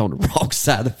just they was on the wrong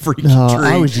side of the freaking tree.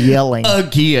 I was yelling.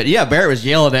 Again. Yeah, Barrett was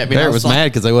yelling at me. Barrett was mad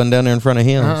because they wasn't down there in front of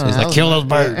him. So he's like, kill those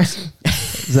birds.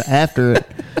 After it.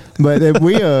 But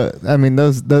I mean,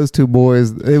 those 2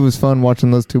 boys, it was fun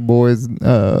watching those 2 boys.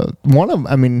 One of them,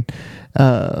 I mean,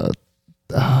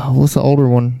 what's the older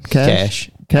one?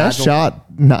 Cash Nigel.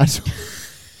 shot Nigel.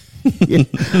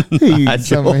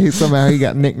 Somehow he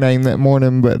got nicknamed that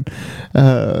morning, but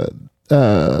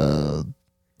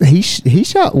he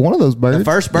shot one of those birds. The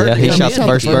first bird. Yeah, he shot the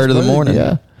first bird of the morning.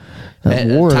 Yeah.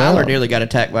 And Tyler nearly got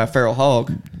attacked by a feral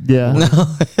hog. Yeah.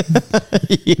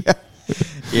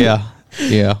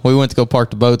 Yeah. We went to go park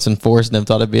the boats, and Forrest and them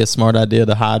thought it'd be a smart idea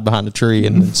to hide behind a tree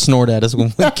and snort at us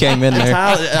when we came in there.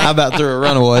 I about threw a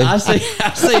runaway. I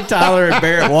see Tyler and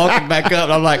Barrett walking back up,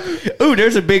 and I'm like, ooh,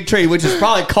 there's a big tree, which is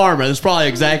probably karma. That's probably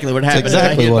exactly what happened.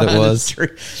 Exactly what it was.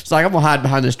 It's like, I'm going to hide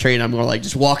behind this tree, and I'm going to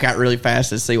just walk out really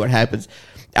fast and see what happens.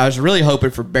 I was really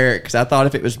hoping for Barrett, because I thought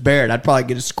if it was Barrett, I'd probably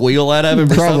get a squeal out of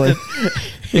him or something.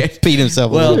 Beat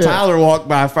himself. Well, Tyler walked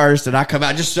by first, and I come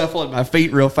out just shuffling my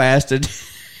feet real fast, and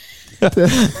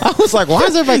I was like, why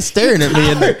is everybody staring at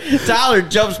me? And Tyler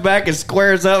jumps back and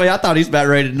squares up. I thought he's about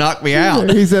ready to knock me out.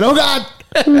 He said, oh, God.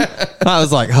 I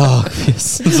was like, oh,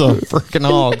 this is a freaking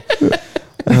hog.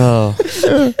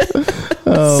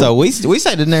 So we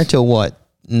stayed in there till what?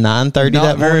 9:30 that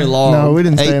Not very morning? long. No, we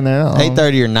didn't stay in there.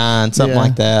 8:30 or 9, something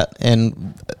like that.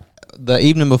 And the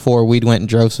evening before, we went and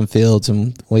drove some fields,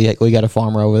 and we got a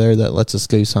farmer over there that lets us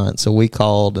goose hunt. So we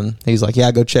called, and he's like,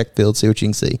 yeah, go check field, see what you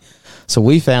can see. So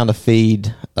we found a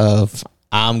feed of,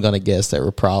 I'm going to guess there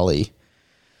were probably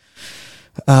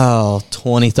 20,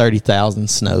 30,000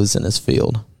 snows in his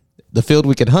field. The field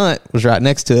we could hunt was right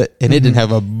next to it, and it didn't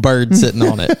have a bird sitting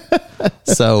on it.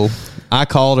 So I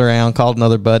called around, called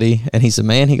another buddy, and he said,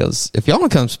 man, he goes, if y'all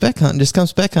want to come spec hunting, just come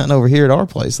spec hunting over here at our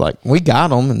place. Like, we got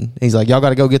them, and he's like, y'all got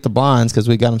to go get the blinds because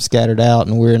we got them scattered out,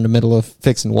 and we're in the middle of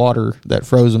fixing water that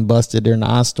froze and busted during the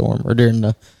ice storm or during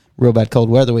the real bad cold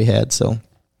weather we had. So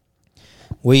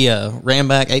we ran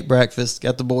back, ate breakfast,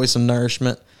 got the boys some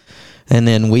nourishment, and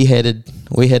then we headed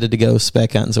to go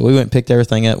spec hunting. So we went and picked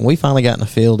everything up, and we finally got in the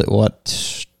field at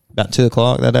about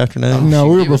 2:00 that afternoon. No,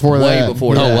 we were It was before way that.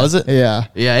 before Oh, that. was it? Yeah.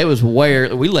 Yeah, it was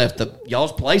where we left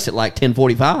y'all's place at like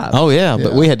 10:45. Oh yeah,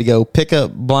 but Yeah. we had to go pick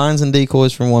up blinds and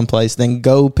decoys from one place, then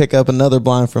go pick up another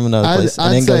blind from another place,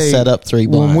 and then go say set up 3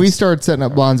 blinds. When we started setting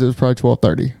up blinds, it was probably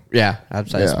 12:30. Yeah, I'd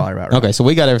say that's Yeah. probably right. Okay, so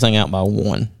we got everything out by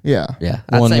 1. Yeah. Yeah,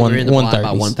 I'd say we were in the blind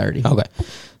by 1:30. Okay,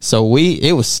 so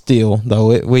it was still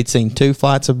though. We'd seen 2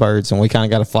 flights of birds, and we kind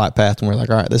of got a flight path, and we're like,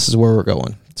 all right, this is where we're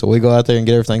going. So we go out there and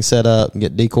get everything set up and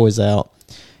get decoys out,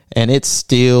 and it's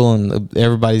still, and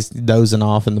everybody's dozing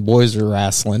off, and the boys are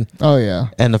wrestling. Oh yeah.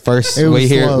 And the first It was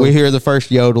slow. we hear the first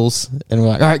yodels, and we're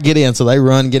like, all right, get in. So they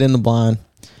run, get in the blind,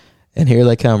 and here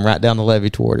they come right down the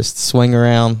levee toward us, swing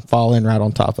around, fall in right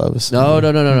on top of us. No.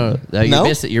 You're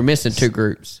No? You're missing 2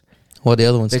 groups. What the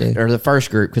other ones do? Or the first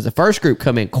group, because the first group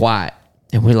come in quiet,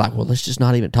 and we're like, well, let's just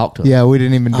not even talk to them. Yeah, we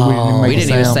didn't even. We Make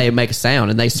didn't a even sound. say make a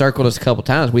sound, and they circled us a couple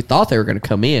times. We thought they were going to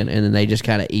come in, and then they just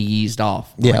kind of eased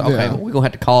off. Yeah. Like, okay, Yeah. well, we're going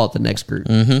to have to call it the next group.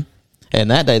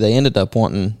 And that day they ended up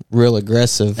wanting real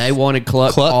aggressive. They wanted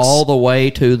clucks Clucks? all the way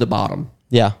to the bottom.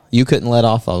 Yeah, you couldn't let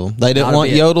off of them. They didn't Not a want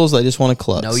bit. yodels. They just wanted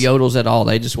clucks. No yodels at all.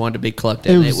 They just wanted to be clucked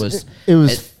at. It And was. It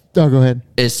was. Oh, go ahead.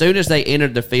 as soon as they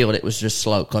entered the field, it was just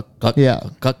slow. Cluck, cluck, Yeah.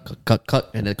 cluck, cluck, cluck, cluck.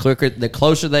 And the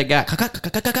closer they got, cluck, cluck,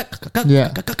 cluck, cluck, cluck, cluck, cluck, Yeah.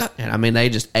 cluck, cluck, cluck. And I mean, they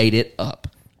just ate it up.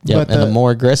 Yep. But And the the-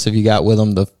 more aggressive you got with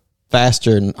them, the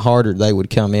faster and harder they would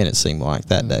come in. It seemed like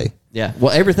that day. Yeah.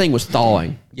 Well, everything was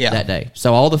thawing that day.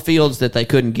 So all the fields that they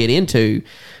couldn't get into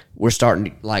were starting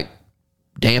to like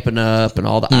dampen up, and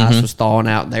all the ice was thawing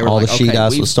out. And they were All like, the sheet okay,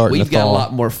 ice was starting to we've got thaw. a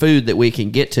lot more food that we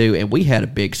can get to, and we had a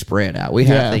big spread out. We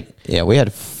had, Yeah. I think, Yeah, we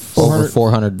had over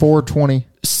 400. 420.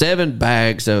 7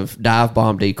 bags of dive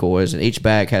bomb decoys, and each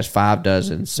bag has 5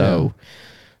 dozen. So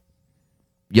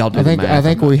y'all do I the think. math. I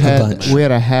think I'm we not- bunch.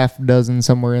 had a half dozen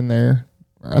somewhere in there.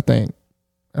 I think.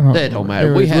 I don't That don't remember. matter.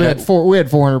 It We was- had a- we had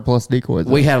 400 plus decoys.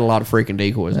 we had a lot of freaking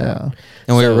decoys Yeah. out.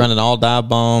 And we were So- running all dive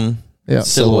bomb Yeah.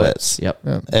 silhouettes. Yep.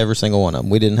 Every single one of them.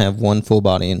 We didn't have one full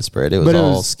body in spread. It was But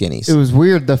all skinnies. It was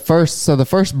weird. The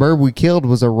first bird we killed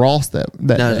was a Ross that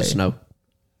No, day. it's snow.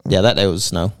 Yeah, that day was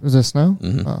snow. Was it snow?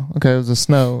 Oh, okay. It was a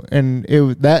snow, and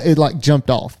it like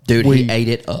jumped off. Dude, he ate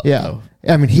it up. Yeah, though.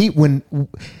 I mean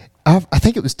I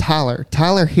think it was Tyler.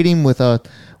 Tyler hit him with a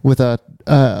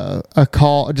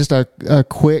call, just a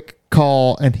quick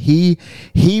call, and he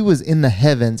was in the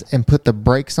heavens and put the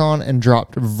brakes on and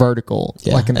dropped vertical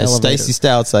Yeah. like an As elevator. Stacy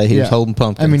Stout say, he was holding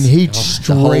pumpkins. I mean, he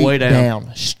the whole way straight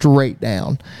down. straight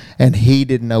down, and he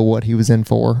didn't know what he was in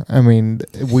for. I mean,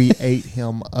 we ate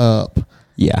him up.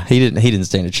 yeah, he didn't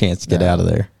stand a chance to get out of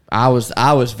there. I was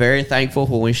very thankful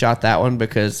when we shot that one,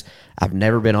 because I've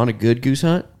never been on a good goose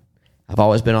hunt. I've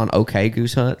always been on okay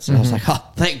goose hunts, and I was like, oh,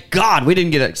 thank God we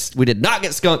did not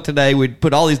get skunked today. We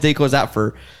put all these decoys out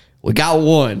we got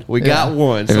one. We got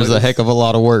one. It was a heck of a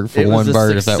lot of work for it was one a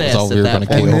bird if that was success all we at were that going to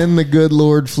point. And kill. then the good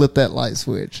Lord flipped that light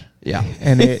switch. Yeah.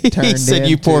 And it turned He said,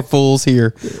 "You into- poor fools,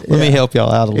 here. Let me Yeah. help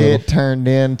y'all out a little." It turned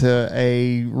into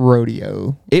a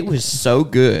rodeo. It was so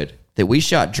good that we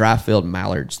shot dry field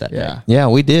mallards that day. Yeah. Yeah,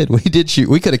 we did. We did shoot.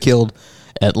 We could have killed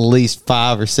at least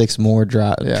 5 or 6 more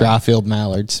dry field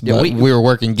mallards, Yeah, but we- we were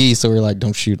working geese, so we were like,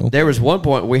 "Don't shoot them." There was one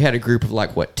point we had a group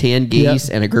of 10 geese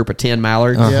and a group of 10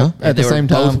 mallards. Yeah, And at the they same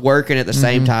were both time. working at the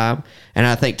same time. And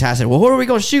I think Ty said, well, what are we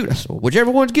going to shoot? I said, well,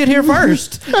 whichever ones get here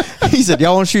first. He said,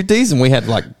 "Y'all want to shoot these?" And we had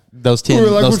like those 10 We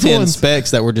were like, those "Which 10 ones?"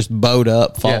 specks that were just bowed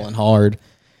up, falling Yeah. hard,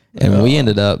 and we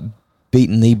ended up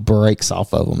beating the brakes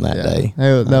off of them that day.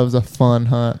 That was a fun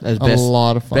hunt. That was A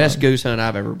lot of fun. Best goose hunt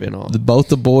I've ever been on. Both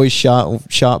the boys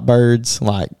shot birds.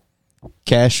 Like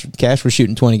Cash was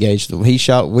shooting 20 gauge.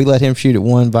 We let him shoot at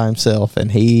one by himself,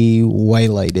 and he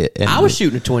waylaid it. And I was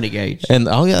shooting a 20 gauge. and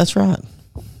oh yeah, that's right.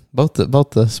 Both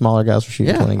the smaller guys were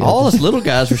shooting 20 Yeah, gauge. all us little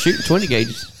guys were shooting 20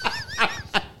 gauges.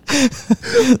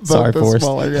 Sorry, the Forrest.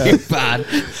 smaller guy. You're fine.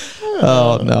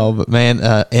 Oh no, but man,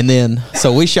 and then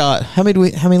so we shot how many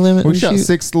limits? We shot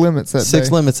 6 limits that 6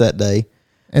 day. limits that day.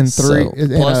 And 3 So-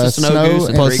 and Plus a the snow goose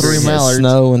and plus three 3 geese. mallards.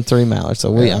 Snow and 3 mallards.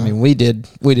 So we we did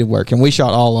work, and we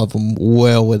shot all of them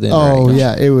well within Oh range.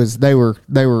 yeah, it was. They were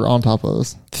on top of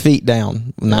us. Feet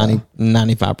down,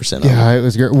 95% of them. Yeah, it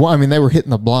was great. Well, I mean, they were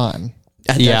hitting the blind.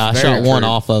 Yeah, I That's shot very one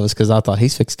true. off of us because I thought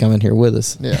he's fixed to come in here with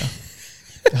us. Yeah,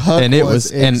 Huck and it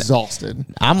was and exhausted.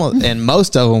 and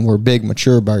most of them were big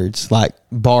mature birds, like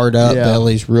barred up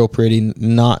bellies, real pretty.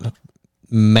 Not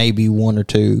maybe one or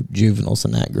two juveniles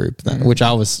in that group, which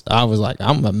I was like,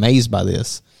 I'm amazed by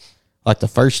this. Like the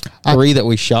first three that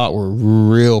we shot were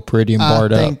real pretty and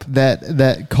barred up. I think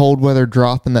that cold weather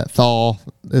drop and that thaw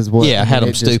is what. Yeah, had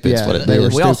them stupid. What it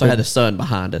did. We also had the sun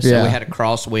behind us, so we had a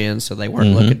crosswind, so they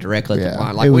weren't looking directly at the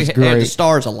blind. Like we had the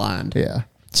stars aligned. Yeah.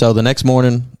 So the next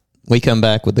morning, we come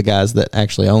back with the guys that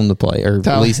actually own the place, or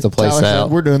lease the place out.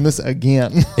 We're doing this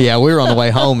again. Yeah, we were on the way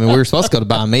home, and we were supposed to go to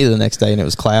Buy Me the next day, and it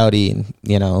was cloudy, and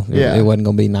it wasn't going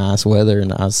to be nice weather.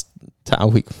 And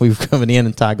we were coming in,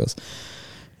 and Ty goes,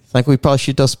 "Think we probably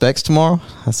shoot those specs tomorrow?"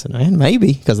 I said, "Man,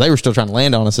 maybe," because they were still trying to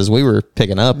land on us as we were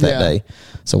picking up that day.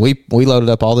 So we loaded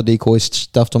up all the decoys,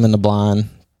 stuffed them in the blind,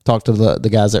 talked to the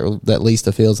guys that leased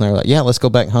the fields, and they were like, "Yeah, let's go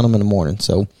back and hunt them in the morning."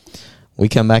 So we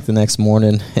come back the next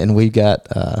morning, and we got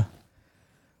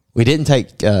we didn't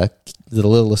take the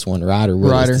littlest one, Ryder,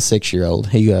 with us, the 6-year-old.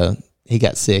 He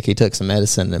got sick. He took some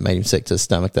medicine that made him sick to his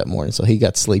stomach that morning, so he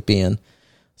got to sleep in.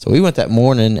 So we went that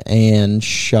morning and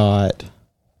shot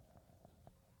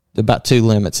about 2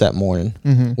 limits that morning,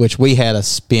 which we had a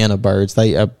spin of birds.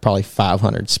 They probably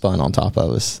 500 spun on top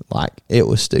of us. Like, it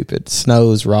was stupid.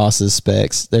 Snows, Ross's,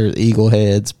 specks, there's eagle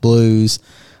heads, blues.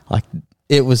 Like,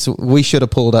 it was, we should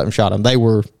have pulled up and shot them. They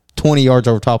were 20 yards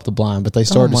over top of the blind, but they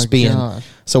started to spin. Gosh.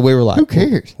 So we were like, who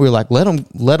cares? We were like, let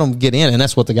them get in. And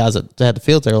that's what the guys that had the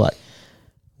field, they were like,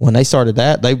 when they started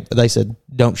that, they said,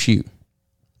 don't shoot.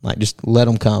 Like, just let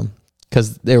them come.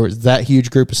 Because there was that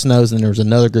huge group of snows, and there was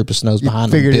another group of snows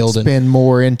behind them building. It'd spin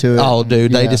more into it. Oh,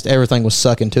 dude, they just, everything was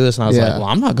sucking to us. And I was like, well,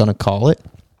 I'm not going to call it.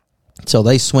 So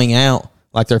they swing out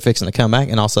like they're fixing to come back,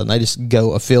 and all of a sudden they just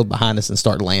go a field behind us and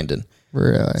start landing.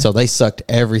 Really? So they sucked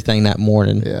everything that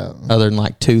morning, other than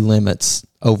like 2 limits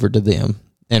over to them.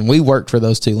 And we worked for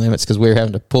those 2 limits because we were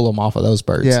having to pull them off of those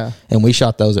birds. Yeah. And we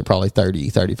shot those at probably 30,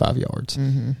 35 yards.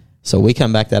 Mm-hmm. So we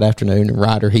come back that afternoon, and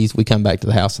Ryder, we come back to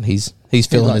the house, and he's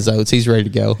filling his oats. He's ready to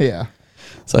go. Yeah.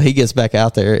 So he gets back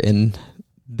out there, and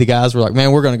the guys were like,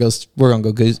 "Man, we're gonna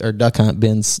go goose or duck hunt.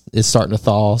 Ben's is starting to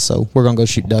thaw, so we're gonna go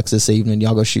shoot ducks this evening.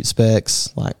 Y'all go shoot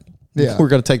specks. Like, we're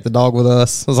gonna take the dog with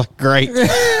us." I was like, "Great."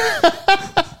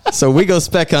 So we go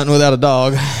spec hunting without a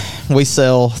dog. We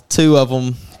sell 2 of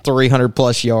them, 300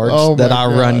 plus yards that I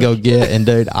run go get, and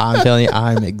dude, I'm telling you,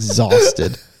 I'm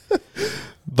exhausted.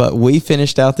 But we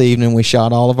finished out the evening. We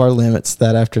shot all of our limits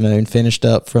that afternoon, finished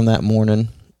up from that morning.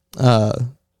 And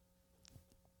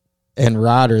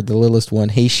Ryder, the littlest one,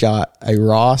 he shot a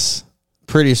Ross,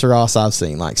 prettiest Ross I've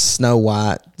seen, like snow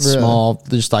white, small,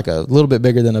 just like a little bit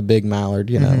bigger than a big mallard,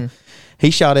 you know.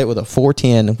 He shot it with a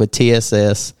 410 with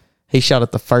TSS. He shot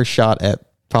it the first shot at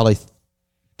probably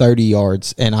 30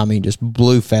 yards, and I mean, just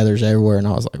blue feathers everywhere. And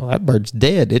I was like, well, that bird's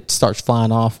dead. It starts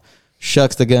flying off.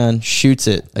 Shucks the gun, shoots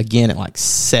it again at like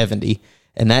 70,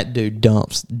 and that dude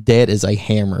dumps dead as a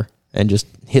hammer and just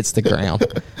hits the ground.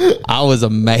 I was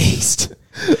amazed.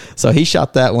 So he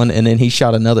shot that one, and then he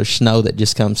shot another snow that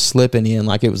just comes slipping in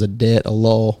like it was a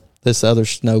lull. This other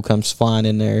snow comes flying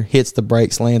in there, hits the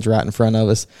brakes, lands right in front of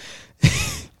us.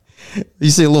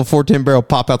 You see a little 410 barrel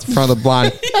pop out the front of the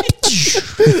blind.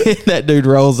 That dude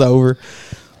rolls over.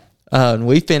 And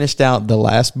we finished out the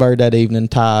last bird that evening.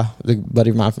 Ty, the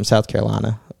buddy of mine from South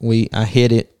Carolina, I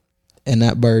hit it, and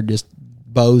that bird just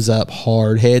bows up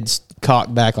hard, head's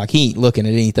cocked back like he ain't looking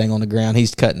at anything on the ground.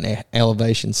 He's cutting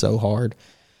elevation so hard,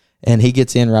 and he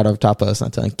gets in right over top of us. And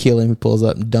I tell him, kill him. He pulls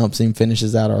up and dumps him,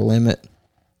 finishes out our limit.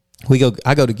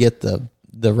 I go to get the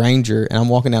Ranger, and I'm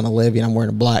walking down the levee, and I'm wearing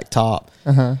a black top.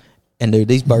 And dude,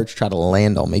 these birds try to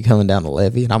land on me coming down the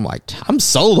levee, and I'm like, I'm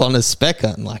sold on this spec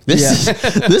hunting. Like,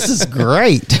 this is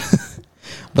great.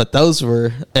 But those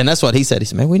were, and that's what he said. He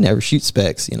said, man, we never shoot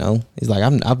specs, you know. He's like,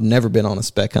 I've never been on a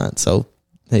spec hunt. So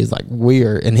he's like,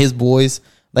 and his boys,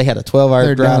 they had a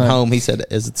 12-hour drive home. He said,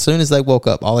 as soon as they woke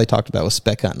up, all they talked about was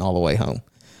spec hunting all the way home.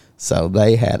 So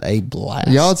they had a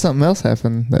blast. Y'all had something else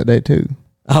happen that day too.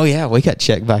 Oh, yeah, we got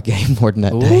checked by game warden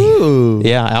that day.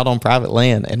 Yeah, out on private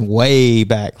land and way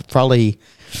back, probably.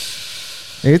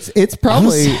 It's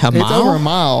probably a mile? It's over a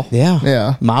mile.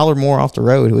 Yeah. Mile or more off the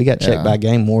road. We got checked by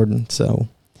game warden, so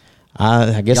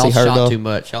I guess y'all he heard shot too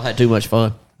much. Y'all had too much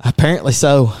fun. Apparently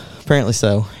so.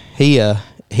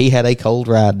 He had a cold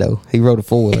ride, though. He rode a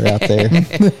four-wheeler out there,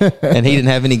 and he didn't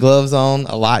have any gloves on,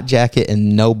 a light jacket,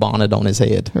 and no bonnet on his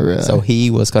head. Really? So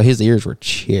his ears were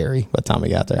cherry by the time he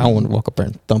got there. I wanted to walk up there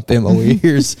and thump him over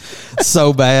ears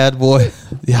so bad, boy.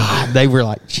 Yeah, they were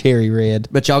like cherry red.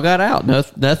 But y'all got out?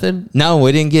 Nothing? No,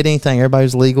 we didn't get anything. Everybody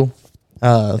was legal.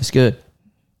 That's good.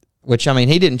 Which, I mean,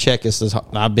 he didn't check us as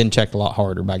I've been checked a lot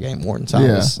harder by game wardens.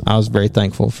 I was very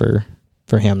thankful for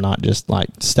him not just like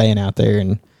staying out there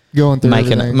and going through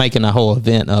making a whole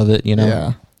event of it. You know,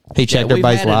 Yeah. he checked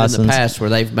everybody's license. In the past where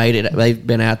they've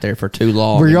been out there for too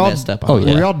long and messed up. Were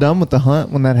y'all done with the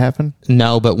hunt when that happened?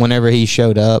 No, but whenever he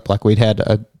showed up, like we'd had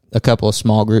a couple of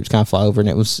small groups kind of fly over, and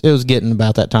it was getting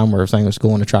about that time where everything was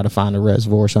going to try to find a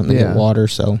reservoir or something to get water.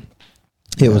 So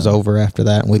it was over after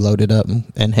that, and we loaded up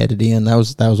and headed in. That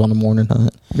was on the morning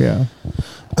hunt. Yeah.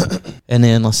 And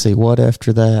then let's see what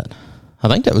after that. I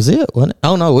think that was it, wasn't it?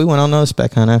 Oh no, we went on another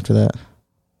spec hunt after that.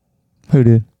 Who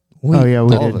did? We all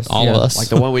did. Of us. All of us. Like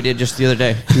the one we did just the other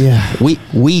day. Yeah.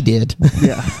 We did.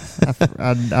 Yeah.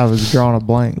 I was drawing a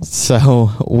blank. So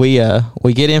we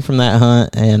get in from that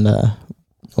hunt, and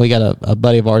we got a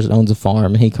buddy of ours that owns a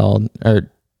farm, and he called or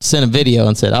sent a video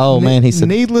and said, "Oh man," he said,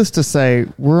 "Needless to say,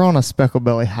 we're on a speckle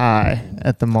belly high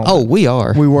at the moment." Oh, we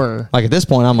are. We were. Like at this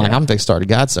point, I'm like, I'm going to start a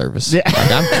guide service. Yeah.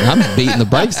 Like I'm beating the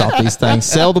brakes off these things.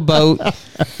 Sell the boat.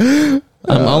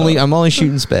 I'm only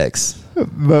shooting specs.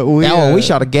 But we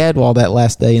shot a gadwall that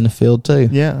last day in the field too.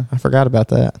 Yeah, I forgot about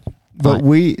that. But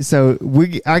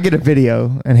I get a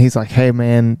video, and he's like, "Hey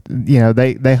man,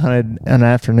 they hunted an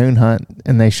afternoon hunt,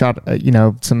 and they shot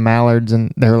some mallards,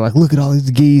 and they were like, look at all these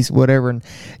geese, whatever." And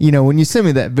when you send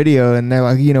me that video, and they're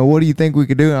like, what do you think we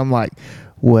could do? And I'm like,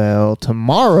 well,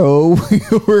 tomorrow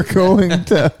we're going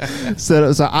to set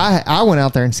up. So I went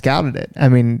out there and scouted it. I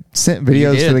mean, sent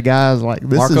videos to the guys like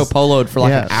this. Marco Polo'd for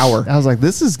like an hour. I was like,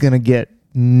 this is gonna get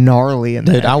gnarly in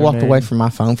the Dude, I walked afternoon. away from my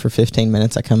phone for 15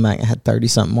 minutes. I come back and had 30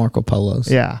 something Marco Polos.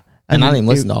 Yeah. I didn't even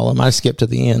listen to all of them. I skipped to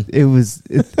the end. It was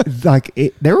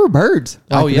there were birds.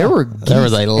 Oh, yeah. There were There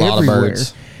was a lot of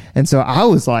birds. And so I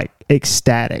was like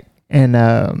ecstatic. And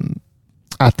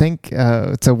I think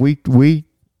so we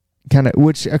kind of,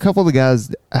 which a couple of the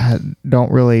guys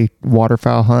don't really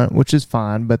waterfowl hunt, which is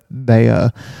fine, but they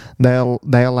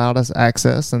allowed us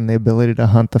access and the ability to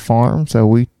hunt the farm. So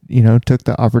we took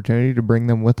the opportunity to bring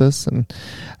them with us, and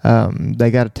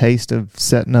they got a taste of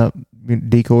setting up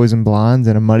decoys and blinds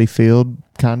in a muddy field,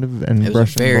 kind of, and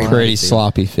brushing very blinds. Pretty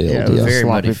sloppy field. Yeah, it was a Very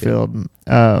sloppy muddy field.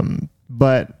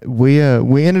 But we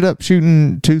ended up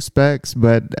shooting 2 specs,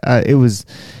 but it was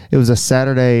a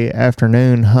Saturday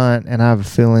afternoon hunt, and I have a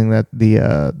feeling that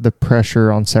the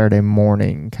pressure on Saturday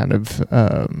morning kind of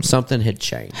something had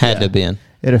changed. Had to have been.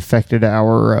 It affected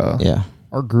our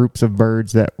groups of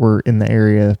birds that were in the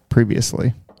area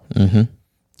previously. Mm-hmm.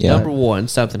 Yeah. Number one,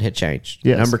 something had changed.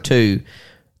 Yes. Number two,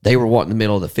 they were wanting the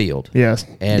middle of the field. Yes.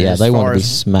 And Yeah, as they far want to be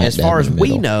as- smack As dab far in as the we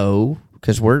middle. know,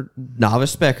 because we're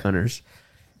novice spec hunters,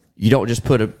 you don't just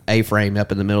put a A-frame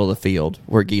up in the middle of the field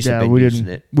where geese have been using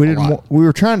it. We a lot. we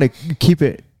were trying to keep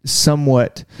it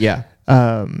somewhat Yeah.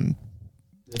 not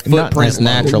as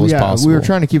natural as possible. We were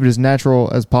trying to keep it as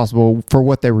natural as possible for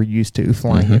what they were used to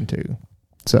flying into.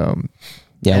 So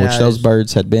Yeah, which those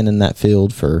birds had been in that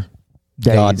field for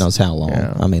days. God knows how long.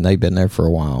 Yeah. I mean, they've been there for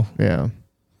a while. Yeah.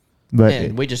 But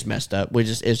And we just messed up.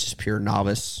 It's just pure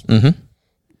novice, Mm-hmm.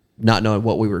 not knowing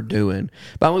what we were doing.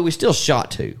 But I mean, we still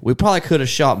shot 2. We probably could have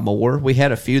shot more. We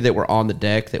had a few that were on the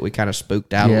deck that we kind of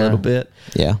spooked out a Yeah. little bit.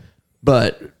 Yeah.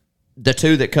 But the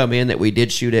 2 that come in that we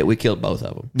did shoot at, we killed both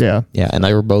of them. yeah. Yeah, and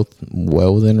they were both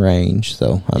well within range.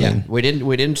 So, I mean, We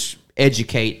didn't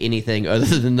educate anything other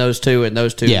than those 2, and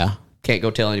those 2 Yeah. can't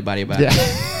go tell anybody about Yeah.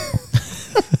 it.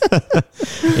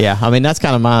 yeah, I mean, that's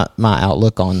kind of my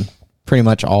outlook on pretty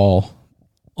much all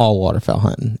waterfowl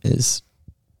hunting is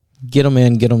get them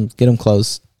in, get them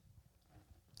close,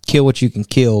 kill what you can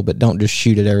kill, but don't just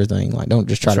shoot at everything. Like, don't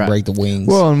just try That's to right. break the wings.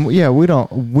 Well, and we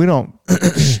don't we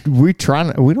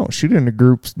don't shoot into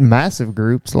groups, massive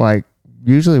groups. Like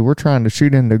usually we're trying to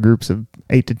shoot into groups of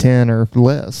 8 to 10 or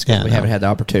less. yeah, We no. haven't had the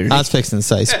opportunity. I was fixing to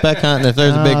say spec hunting. If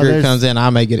there's a big group there's- comes in, I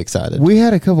may get excited. We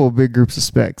had a couple of big groups of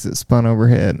specs that spun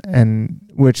overhead, and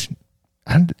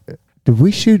did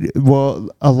we shoot? Well,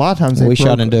 a lot of times they We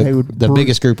shot they into would the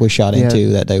biggest group we shot Yeah. into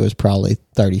that day was probably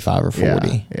 35 or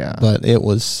 40. Yeah. But it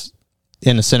was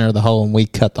in the center of the hole, and we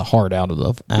cut the heart out of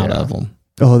them.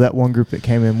 Oh, that one group that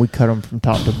came in, we cut them from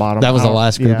top to bottom. That was the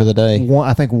last group of the day.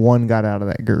 I think one got out of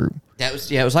that group.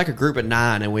 It was like a group of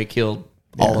 9, and we killed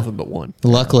all of them but one.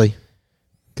 Luckily,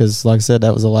 because like I said,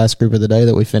 that was the last group of the day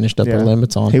that we finished up our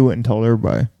limits on. He went and told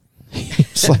everybody.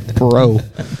 It's like, bro,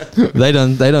 they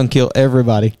done kill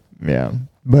everybody. Yeah,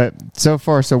 but so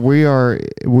far, so we are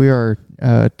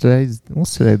what's today?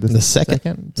 The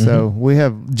second. Mm-hmm. So we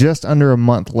have just under a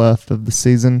month left of the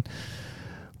season.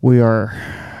 We are.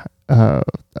 I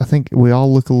think we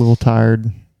all look a little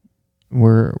tired.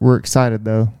 We're excited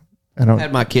though. I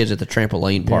had my kids at the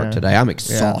trampoline park Yeah. today. I'm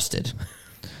exhausted.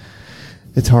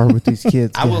 It's hard with these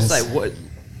kids. I will guys. say, what,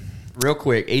 real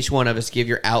quick, each one of us give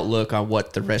your outlook on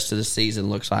what the rest of the season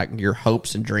looks like, and your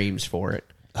hopes and dreams for it.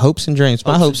 Hopes and dreams.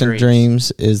 My hopes and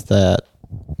dreams is that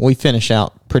we finish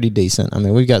out pretty decent. I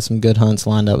mean, we've got some good hunts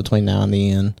lined up between now and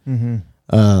the end.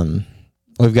 Mm-hmm.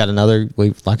 We've got another.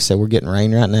 Like I said, we're getting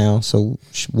rain right now, so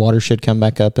water should come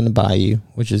back up in the bayou,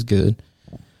 which is good.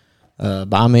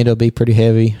 By me, it'll be pretty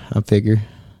heavy. I figure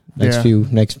next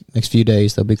few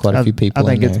days there'll be quite a few people. I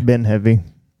think in it's there. been heavy.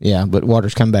 Yeah, but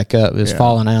water's come back up. It's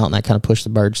falling out, and that kind of pushed the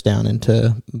birds down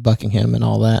into Buckingham and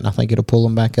all that. And I think it'll pull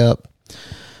them back up.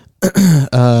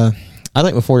 I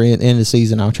think before the end of the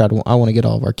season, I want to get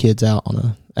all of our kids out on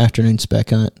a afternoon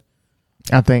spec hunt.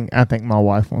 I think my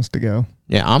wife wants to go.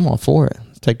 Yeah, I'm all for it.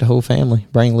 Let's take the whole family.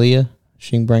 Bring Leah.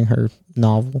 She can bring her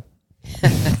novel.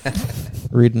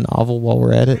 Read a novel while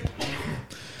we're at it.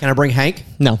 Can I bring Hank?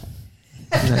 No,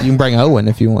 you can bring Owen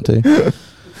if you want to.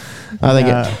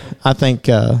 I think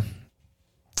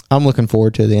I'm looking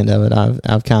forward to the end of it.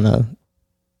 I've kind of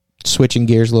switching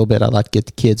gears a little bit. I'd like to get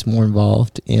the kids more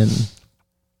involved in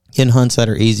hunts that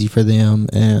are easy for them,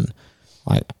 and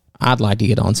like I'd like to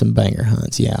get on some banger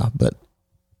hunts. Yeah, but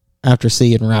after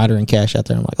seeing Ryder and Cash out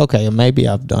there, I'm like, okay, maybe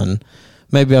I've done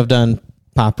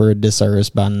Piper a disservice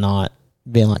by not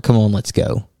being like, come on, let's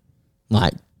go.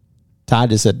 Like Ty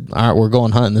just said, all right, we're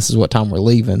going hunting. This is what time we're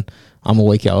leaving. I'm gonna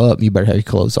wake y'all up. You better have your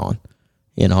clothes on.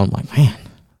 You know, I'm like, man,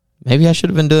 maybe I should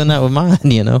have been doing that with mine.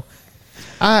 You know,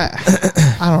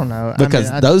 I don't know, because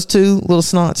those two little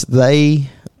snots,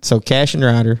 so Cash and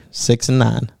Ryder, 6 and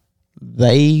 9,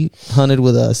 they hunted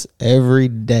with us every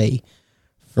day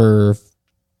for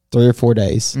 3 or 4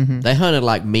 days. Mm-hmm. They hunted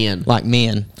like men. Like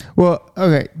men. Well,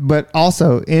 okay, but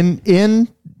also in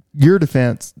your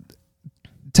defense,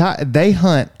 they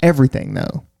hunt everything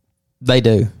though. They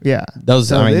do. Yeah.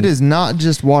 So it is not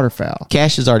just waterfowl.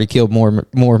 Cash has already killed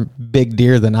more big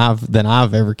deer than I've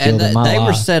ever killed in my life. They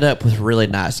were set up with really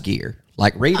nice gear.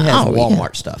 Like Reed has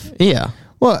Walmart stuff. Yeah.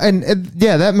 Well, and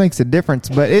that makes a difference,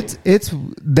 but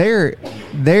they're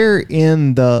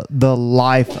in the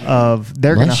life of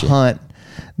they're going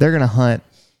to hunt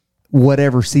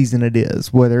whatever season it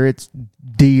is, whether it's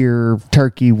deer,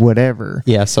 turkey, whatever.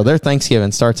 Yeah, so their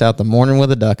Thanksgiving starts out the morning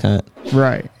with a duck hunt.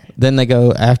 Right. Then they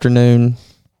go afternoon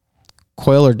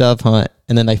quail or dove hunt,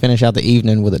 and then they finish out the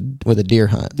evening with a deer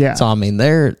hunt. Yeah. So I mean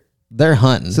they're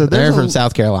hunting. So they're from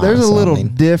South Carolina. There's a little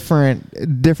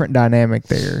different dynamic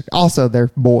there. Also, they're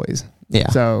boys. Yeah.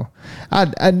 So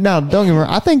I now don't get me wrong.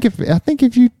 I think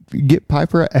if you get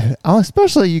Piper,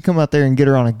 especially you come out there and get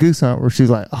her on a goose hunt where she's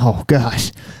like, oh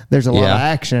gosh, there's a lot of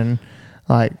action.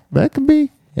 Like that could be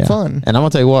fun. And I'm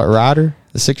gonna tell you what, Ryder,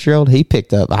 the 6-year-old, he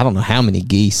picked up I don't know how many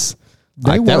geese.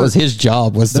 Like that was his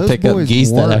job, was to pick up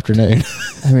geese that afternoon.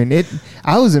 I mean,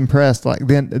 I was impressed. Like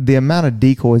the amount of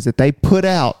decoys that they put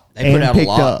out and picked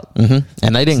up,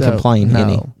 and they didn't complain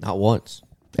any, not once.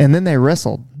 And then they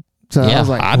wrestled. So I was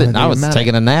like, I was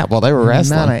taking a nap while they were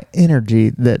wrestling. The amount of energy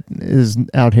that is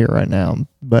out here right now,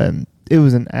 but it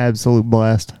was an absolute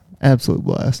blast. Absolute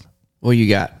blast. What you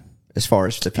got as far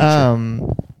as the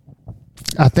future?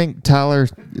 I think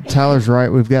Tyler's right.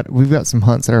 We've got some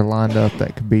hunts that are lined up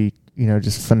that could be,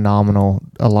 just phenomenal.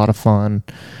 A lot of fun.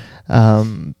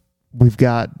 We've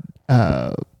got.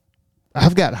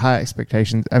 I've got high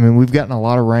expectations. I mean, we've gotten a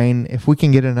lot of rain. If we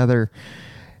can get another,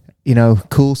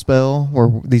 cool spell where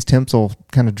these temps will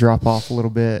kind of drop off a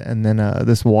little bit, and then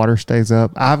this water stays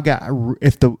up.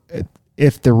 If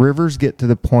the rivers get to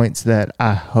the points that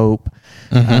I hope,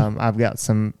 I've got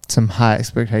some high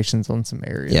expectations on some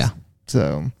areas. Yeah.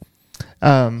 So,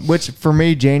 which for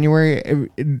me,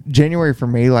 January for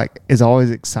me is always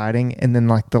exciting, and then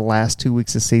the last 2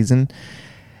 weeks of season.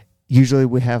 Usually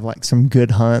we have some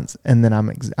good hunts, and then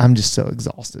I'm just so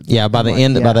exhausted. Yeah, by the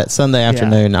end, by that Sunday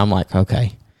afternoon, I'm like,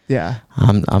 okay, yeah,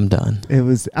 I'm done. It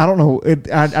was, I don't know.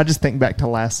 I just think back to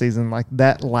last season,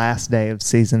 that last day of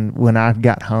season when I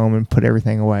got home and put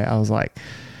everything away. I was like,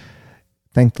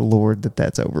 thank the Lord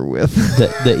that's over with.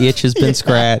 The itch has been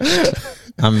scratched.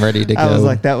 I'm ready to go. I was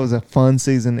like, that was a fun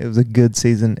season. It was a good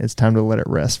season. It's time to let it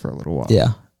rest for a little while.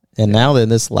 Yeah. And now that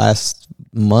this last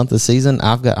month of season,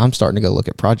 I'm starting to go look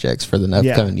at projects for the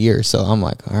upcoming year. So I'm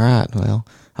like, all right, well,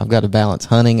 I've got to balance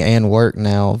hunting and work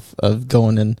now of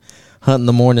going and hunting in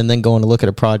the morning, then going to look at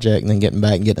a project, and then getting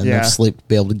back and getting enough sleep to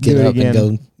be able to get up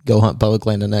and go hunt public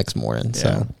land the next morning.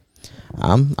 Yeah. So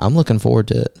I'm looking forward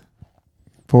to it.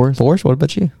 Forrest, what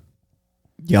about you?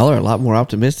 Y'all are a lot more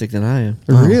optimistic than I am.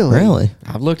 Really?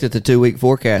 I've looked at the 2-week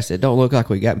forecast. It don't look like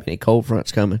we got many cold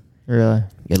fronts coming. Really?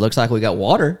 It looks like we got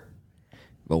water,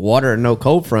 but water and no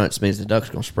cold fronts means the duck's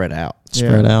going to spread out.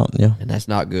 Spread out, yeah. And that's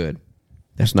not good.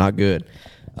 That's not good.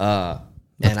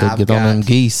 And Have to get on them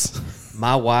geese.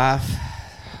 my wife.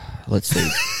 Let's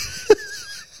see.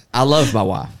 I love my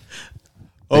wife.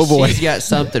 Oh, boy. She's got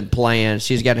something planned.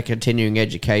 She's got a continuing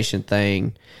education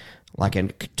thing, like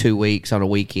in 2 weeks on a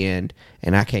weekend,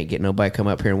 and I can't get nobody to come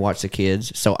up here and watch the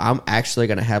kids. So I'm actually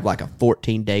going to have like a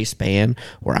 14-day span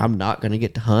where I'm not going to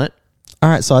get to hunt. All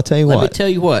right, so I'll tell you Let me what. tell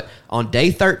you what. On day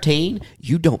 13,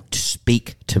 you don't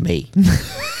speak to me.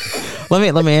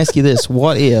 Let me ask you this: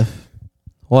 What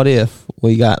if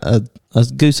we got a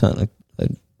goose hunt,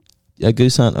 a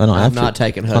goose hunt on I'm not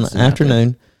taking Hudson on an out there.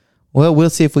 afternoon? Well, we'll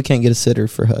see if we can't get a sitter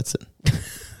for Hudson,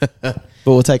 but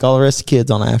we'll take all the rest of the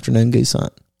kids on an afternoon goose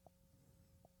hunt.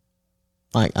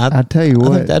 Like I tell you I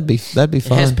what, think that'd be It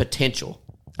has fun. potential.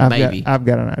 I've Maybe. got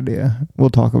an idea. We'll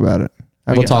talk about it.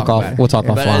 We We'll can talk about it. off. We'll talk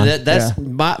But offline. that's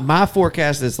my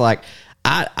forecast is like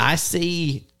I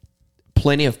see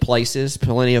plenty of places,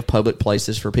 plenty of public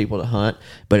places for people to hunt.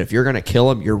 But if you're going to kill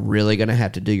them, you're really going to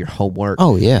have to do your homework.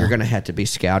 Oh, yeah. You're going to have to be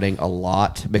scouting a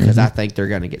lot because I think they're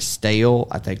going to get stale.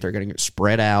 I think they're going to get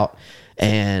spread out.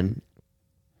 And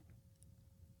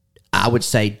I would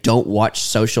say don't watch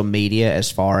social media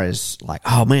as far as like,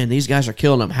 oh man, these guys are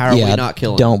killing them. How are we not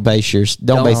killing them? Don't base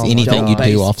anything you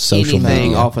do off social anything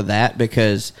media. off of that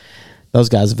because Those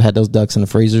guys have had those ducks in the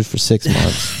freezers for 6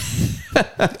 months.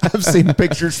 I've seen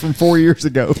pictures from 4 years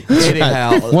ago.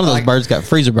 anyhow, One of those like, birds got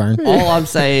freezer burn. all I'm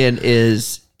saying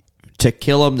is to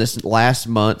kill them this last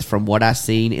month from what I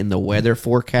seen in the weather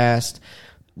forecast,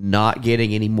 not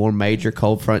getting any more major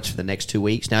cold fronts for the next 2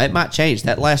 weeks. Now, it might change.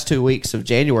 That last 2 weeks of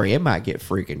January, it might get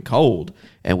freaking cold,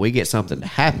 and we get something to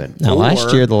happen. Now,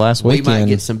 last year, the last we might weekend-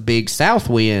 get some big south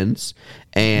winds,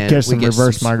 and Catch we some get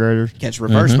reverse migrators. Catch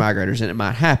reverse migrators, and it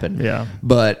might happen. Yeah.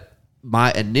 But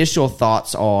my initial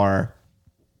thoughts are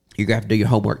you're going to have to do your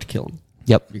homework to kill them.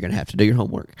 Yep. You're going to have to do your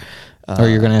homework. Or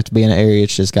you're going to have to be in an area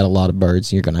that's just got a lot of birds,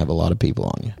 and you're going to have a lot of people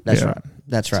on you. That's Yeah. right.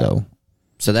 That's right.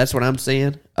 So that's what I'm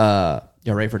seeing.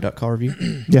 Y'all ready for duck call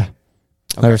review? Yeah.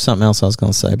 There was something else I was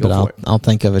going to say, but for it. I'll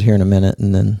think of it here in a minute,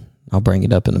 and then I'll bring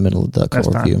it up in the middle of the duck That's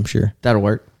call fine. review, I'm sure. That'll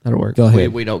work. That'll work. Go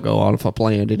ahead. We don't go on if I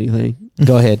planned anything.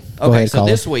 Go ahead. Go Okay, ahead, so caller.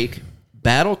 this week,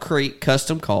 Battle Creek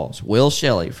Custom Calls, Will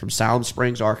Shelley from Salem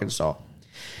Springs, Arkansas.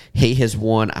 He has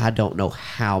won I don't know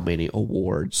how many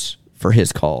awards for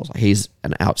his calls. He's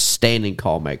an outstanding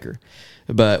call maker.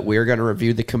 But we're going to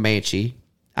review the Comanche.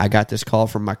 I got this call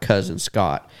from my cousin,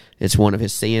 Scott. It's one of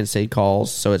his CNC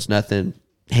calls, so it's nothing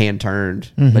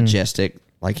hand-turned, majestic.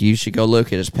 Like, you should go look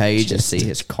at his page and see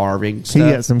his carving He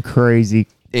stuff. got some crazy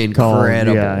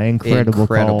Incredible. calls. Yeah, incredible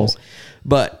calls.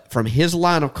 But from his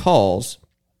line of calls,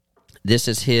 this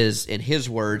is his, in his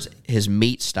words, his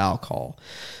meat style call.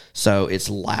 So it's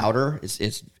louder.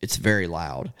 It's very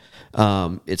loud.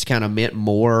 It's kind of meant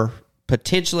more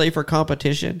potentially for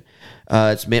competition.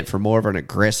 It's meant for more of an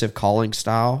aggressive calling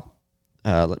style.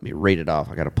 Let me read it off.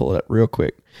 I got to pull it up real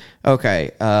quick.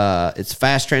 Okay. It's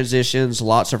fast transitions,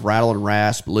 lots of rattle and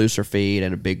rasp, looser feed,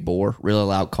 and a big bore. Really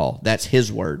loud call. That's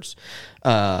his words.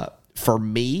 For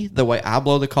me, the way I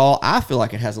blow the call, I feel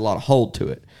like it has a lot of hold to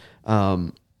it.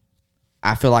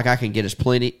 I feel like I can get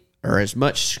as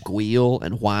much squeal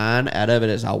and whine out of it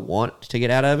as I want to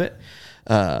get out of it.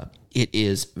 It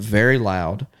is very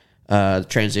loud. The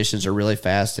transitions are really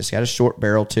fast. It's got a short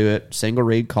barrel to it. Single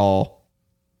reed call.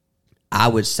 I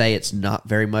would say it's not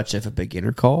very much of a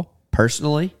beginner call,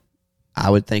 personally. I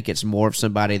would think it's more of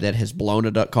somebody that has blown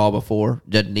a duck call before.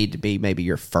 Doesn't need to be maybe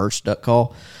your first duck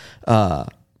call. But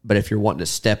if you're wanting to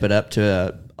step it up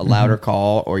to a louder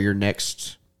call or your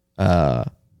next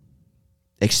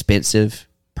expensive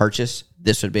purchase,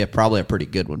 this would be probably a pretty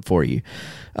good one for you.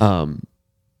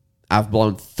 I've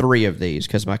blown 3 of these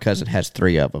because my cousin has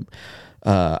 3 of them.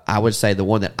 I would say the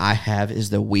one that I have is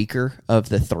the weaker of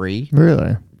the 3.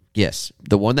 Really? Yes.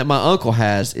 The one that my uncle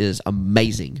has is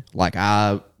amazing. Like,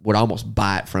 I would almost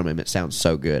buy it from him. It sounds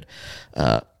so good.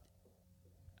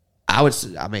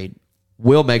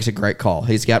 Will makes a great call.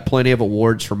 He's got plenty of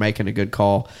awards for making a good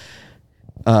call.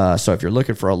 So if you're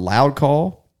looking for a loud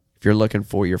call, if you're looking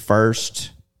for your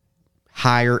first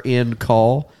higher end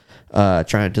call,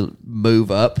 trying to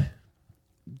move up,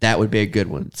 that would be a good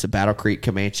one. It's a Battle Creek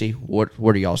Comanche. What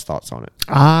are y'all's thoughts on it?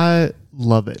 I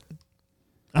love it.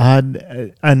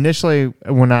 Initially,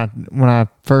 when I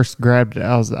first grabbed it,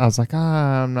 I was like,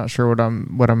 I'm not sure what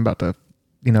I'm about to,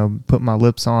 put my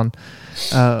lips on.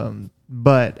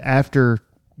 But after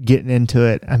getting into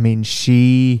it, I mean,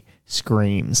 she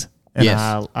screams, and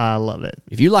Yes. I love it.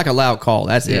 If you like a loud call,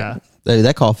 that's Yeah. it. Dude,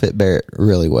 that call fit Barrett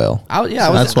really well.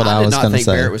 That's what I was did not gonna think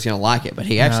say. Barrett was going to like it, but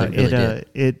he actually really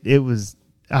did. It was.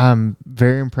 I'm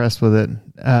very impressed with it.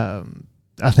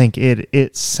 I think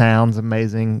it sounds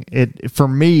amazing. For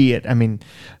me, I mean,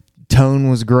 tone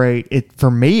was great.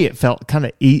 For me, it felt kind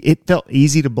of it felt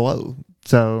easy to blow.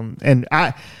 So, and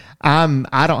I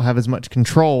don't have as much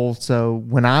control. So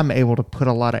when I'm able to put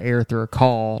a lot of air through a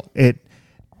call,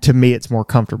 to me it's more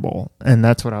comfortable, and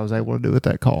that's what I was able to do with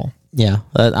that call. Yeah,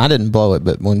 I didn't blow it,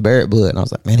 but when Barrett blew it, and I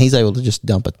was like, man, he's able to just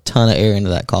dump a ton of air into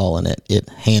that call and it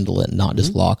handle it, and not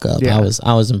just lock up. Yeah.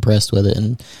 I was impressed with it,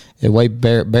 and the way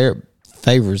Barrett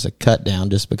favors a cut down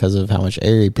just because of how much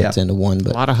air he puts into one.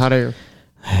 But A lot of hot air.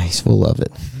 he's full of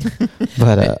it.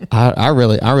 But I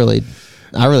really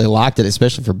liked it,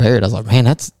 especially for Barrett. I was like, man,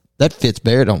 that fits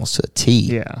Barrett almost to a T.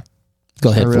 Yeah. Go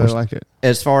ahead, I really Forrest. like it.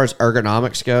 As far as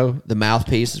ergonomics go, the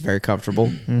mouthpiece is very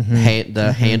comfortable.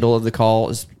 The handle of the call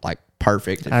is like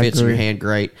perfect. It I fits in your agree. hand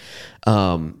great.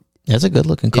 That's a good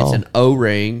looking call. It's an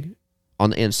O-ring on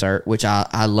the insert, which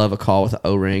I love a call with an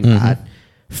O-ring.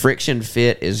 Friction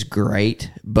fit is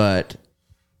great, but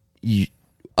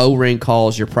O-ring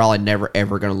calls, you're probably never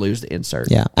ever going to lose the insert.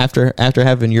 Yeah, after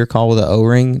having your call with an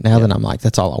O-ring, now then I'm like,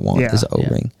 that's all I want Yeah. is an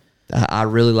O-ring. I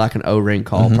really like an O-ring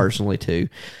call personally too.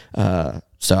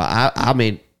 So I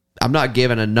mean, I'm not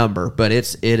giving a number, but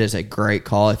it is a great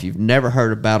call. If you've never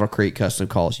heard of Battle Creek Custom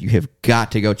Calls, you have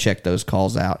got to go check those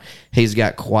calls out. He's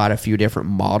got quite a few different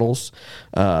models.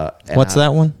 What's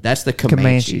that one? That's the Comanche.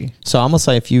 Comanche. So I'm gonna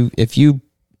say if you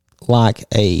like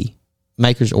a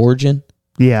Maker's Origin,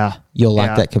 Yeah. you'll like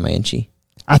Yeah. that Comanche.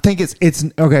 I think it's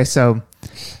okay. So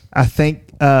I think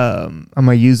I'm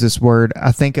gonna use this word.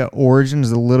 I think Origin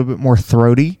is a little bit more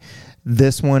throaty.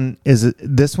 This one's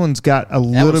got a That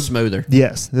little was smoother.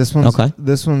 Yes, this one's Okay.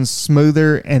 This one's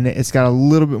smoother, and it's got a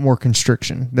little bit more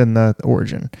constriction than the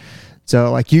Origin.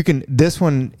 So like this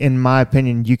one, in my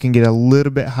opinion, you can get a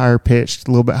little bit higher pitched,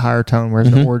 a little bit higher tone,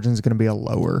 whereas the Origin is going to be a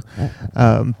lower.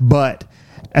 But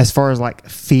as far as like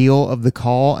feel of the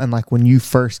call and like when you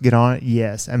first get on it,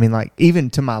 yes, I mean like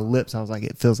even to my lips, I was like,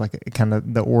 it feels like kind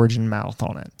of the Origin mouth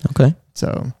on it. Okay.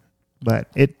 So, but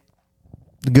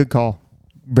good call.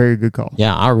 Very good call.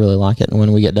 Yeah, I really like it. And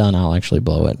when we get done, I'll actually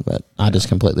blow it. But I just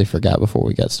completely forgot before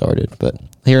we got started. But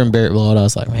hearing Barrett blow it, I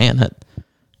was like, man,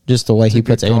 just the way he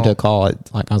puts air into a call,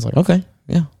 I was like, okay,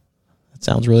 yeah, that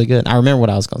sounds really good. I remember what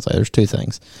I was going to say. There's two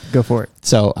things. Go for it.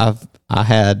 So I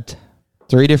had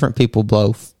 3 different people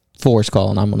blow Forrest call,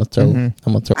 and I'm gonna throw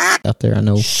out there. I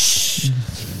know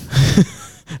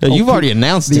you've already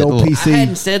announced The it. old I PC.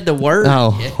 hadn't said the word.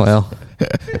 Oh yet. well,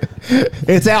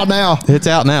 It's out now. it's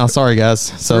out now. Sorry guys.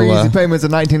 So 3 easy payments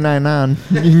of $19.99.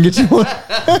 You can get you one.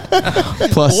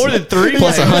 plus More than 3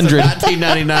 plus 100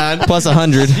 $19.99. plus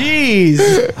 100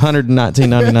 Jeez.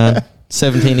 $119.99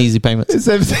 17 easy payments.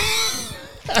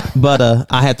 But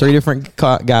I had 3 different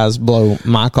guys blow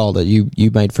my call that you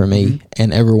made for me,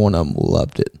 and every one of them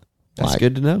loved it. That's Like,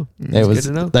 good to know. It was.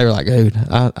 good to know. They were like, "Dude,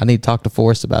 I need to talk to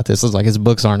Forrest about this." It was like his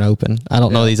books aren't open. I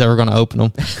don't know if he's ever going to open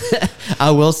them.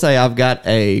 I will say I've got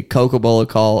a Coca-Cola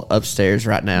call upstairs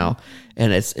right now,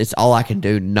 and it's all I can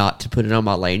do not to put it on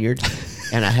my lanyard.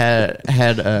 And I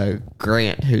had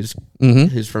Grant, who's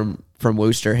from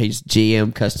Wooster. He's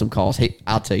GM Custom Calls.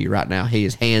 I'll tell you right now, he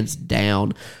is hands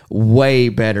down way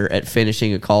better at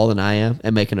finishing a call than I am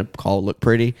and making a call look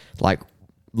pretty. Like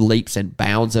leaps and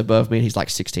bounds above me. He's like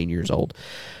 16 years old.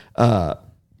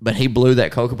 But he blew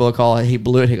that Coca-Cola call. He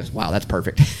blew it. He goes, "Wow, that's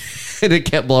perfect." And it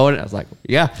kept blowing it. I was like,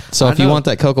 "Yeah." So if you want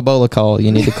that Coca-Cola call,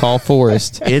 you need to call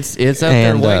Forrest. it's up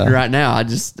there And, waiting right now. I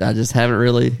just haven't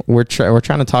really. We're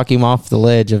trying to talk him off the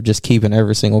ledge of just keeping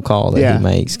every single call that he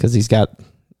makes because he's got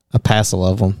a passel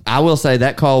of them. I will say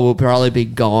that call will probably be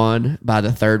gone by the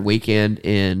 3rd weekend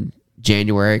in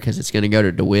January because it's going to go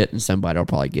to DeWitt and somebody will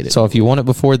probably get it. So if you want it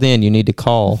before then, you need to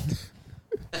call,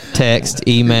 text,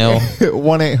 email,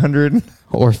 1-800.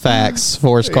 or fax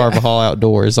Forrest Carvajal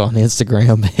Outdoors on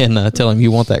Instagram and tell him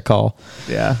you want that call.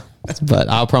 Yeah. But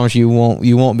I'll promise you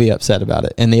won't be upset about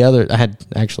it. And the other, I had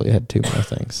 2 more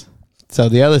things. So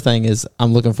the other thing is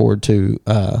I'm looking forward to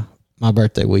my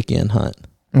birthday weekend hunt.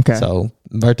 Okay. So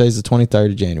birthday's the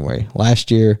 23rd of January.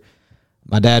 Last year,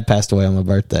 my dad passed away on my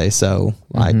birthday. So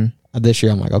like this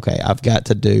year, I'm like, okay, I've got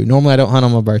to do. Normally, I don't hunt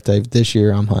on my birthday. But this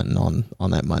year, I'm hunting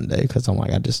on that Monday because I'm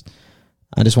like, I just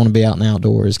want to be out in the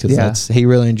outdoors because he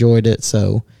really enjoyed it.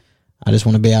 So I just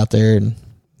want to be out there and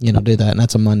do that. And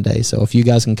that's a Monday. So if you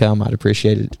guys can come, I'd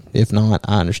appreciate it. If not,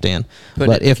 I understand.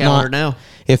 Putting it in the calendar now.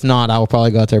 If not, I will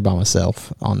probably go out there by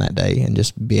myself on that day and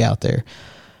just be out there.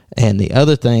 And the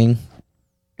other thing,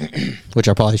 which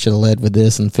I probably should have led with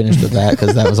this and finished with that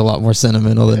because that was a lot more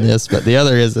sentimental than this. But the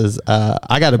other is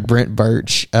I got a Brent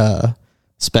Birch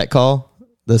spec call,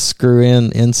 the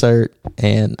screw-in insert,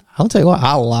 and I'll tell you what,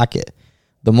 I like it.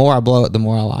 the more I blow it, the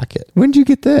more I like it. When did you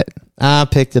get that? I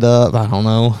picked it up, I don't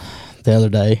know, the other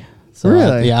day. So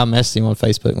Really? I messaged him on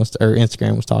Facebook or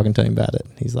Instagram, was talking to him about it.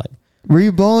 He's like, Were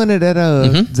you blowing it at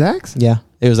Zach's? yeah,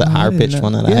 it was that Oh, I higher didn't pitched know.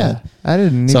 one that I Yeah, had. I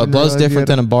didn't. So even it blows realize you different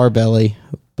had than a bar belly,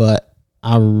 but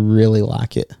I really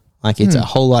like it. Like it's a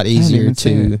whole lot easier even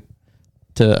seen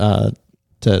to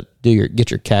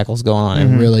get your cackles going on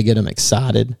and really get them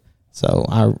excited. So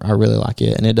I really like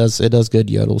it, and it does good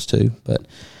yodels too. But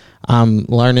I'm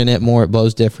learning it more. It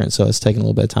blows different, so it's taking a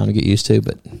little bit of time to get used to.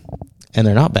 And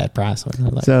they're not bad price.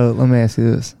 Like, So let me ask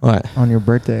you this: what? on your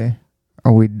birthday,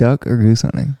 are we duck or goose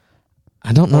hunting?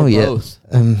 I don't know Or yet. both.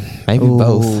 Maybe Ooh,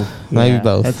 both. Maybe yeah,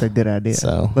 both. That's a good idea.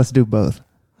 So- let's do both.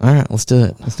 All right, let's do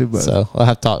it. Let's do both. So I'll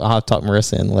have to talk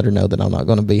Marissa and let her know that I'm not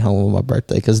going to be home on my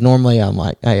birthday, because normally I'm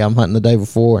like, hey, I'm hunting the day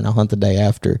before and I'll hunt the day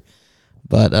after.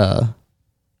 But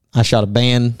I shot a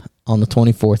band on the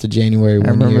 24th of January. I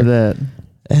remember that.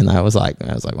 and I was like,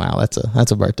 wow, that's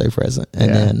a birthday present. And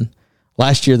Yeah. then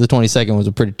last year the 22nd was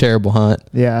a pretty terrible hunt.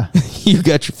 Yeah, You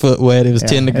got your foot wet. It was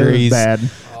 10 it was degrees. bad.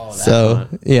 So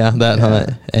that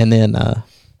hunt. And then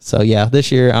so yeah,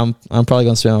 this year I'm probably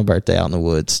going to spend my birthday out in the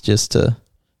woods just to,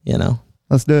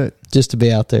 Let's do it. just to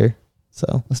be out there.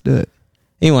 So Let's do it.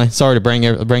 anyway, sorry to bring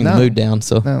the No. mood down.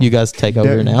 So No. you guys take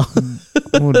over now.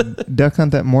 We'll duck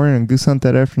hunt that morning and goose hunt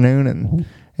that afternoon, and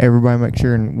everybody make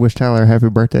sure and wish Tyler a happy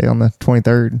birthday on the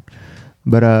 23rd.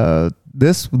 But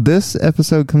this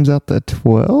episode comes out the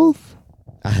 12th.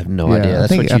 I have no idea.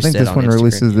 That's what you I think said this on one Instagram.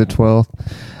 releases the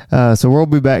 12th. So we'll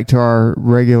be back to our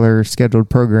regular scheduled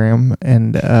program,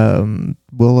 and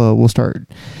we'll start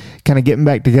kind of getting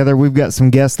back together. We've got some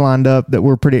guests lined up that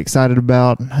we're pretty excited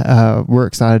about. We're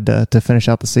excited to finish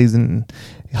out the season, and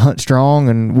hunt strong,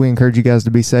 and we encourage you guys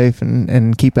to be safe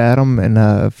and keep at them. And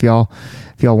if y'all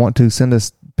want to send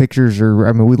us pictures,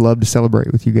 or we'd love to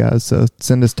celebrate with you guys. So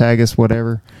send us, tag us,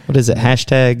 whatever. What is it?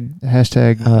 Hashtag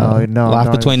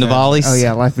Life Between the Volleys? Oh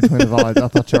yeah, life between the volleys. I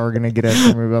thought y'all were gonna get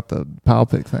after me about the pile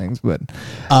pick things, but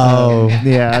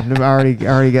yeah, I've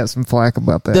already got some flack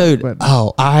about that, dude. But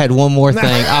I had one more thing.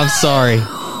 I'm sorry.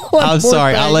 I'm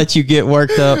sorry. I let you get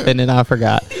worked up and then I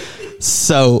forgot.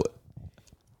 So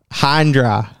high and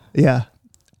dry. yeah,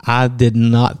 I did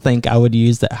not think I would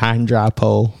use that high and dry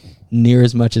pole near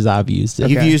as much as I've used it.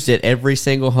 You've Okay. used it every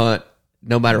single hunt,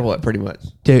 no matter what, pretty much.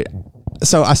 Dude,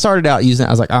 so I started out using it.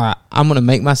 I was like, all right, I'm going to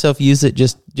make myself use it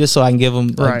just so I can give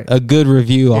them Right. a good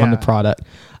review on Yeah. the product.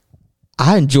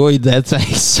 I enjoyed that thing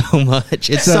so much.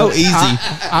 It's so easy.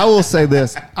 I will say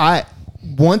this: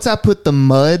 once I put the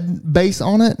mud base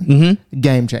on it,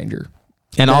 game changer.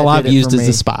 And that all I've did it used for is me.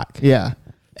 the spike. Yeah,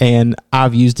 And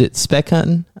I've used it spec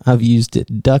hunting. I've used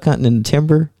it duck hunting in the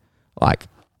timber. Like,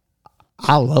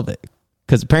 I love it.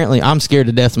 Because apparently I'm scared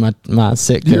to death of my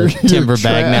sick timber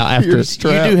bag now after You do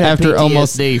have after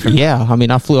almost PTSD from yeah. I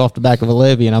mean, I flew off the back of a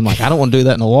levee and I'm like, I don't want to do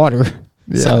that in the water.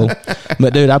 So,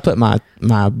 but dude, I put my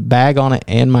bag on it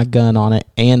and my gun on it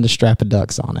and the strap of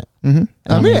ducks on it. Mm-hmm.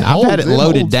 I've had it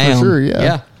loaded down. For sure, yeah.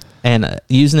 Yeah. And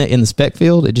using it in the spec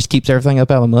field, it just keeps everything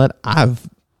up out of the mud.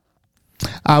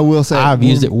 I will say I've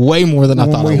used it way more than I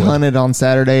thought When I we would. hunted on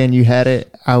Saturday and you had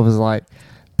it, I was like,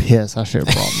 piss, I should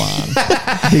have brought mine.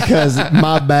 Because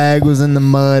my bag was in the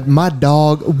mud. My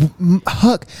dog,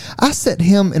 Huck, I set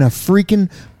him in a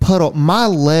freaking puddle. My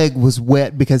leg was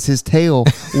wet because his tail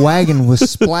wagging was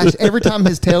splashed. Every time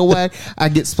his tail wagged, I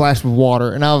get splashed with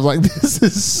water. And I was like, this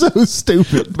is so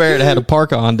stupid. Barrett had a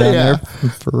parka on down Yeah. there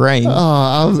for rain.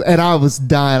 I was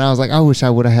dying. I was like, I wish I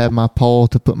would have had my pole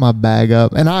to put my bag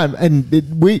up.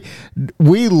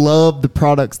 We love the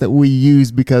products that we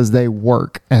use because they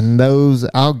work, and those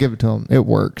I'll give it to them. It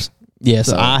works. Yes,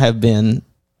 So- I have been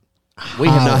We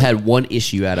have not had one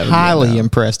issue out of it. highly yet,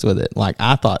 impressed with it. Like,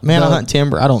 I thought, man, I The- hunt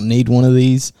timber. I don't need one of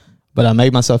these, but I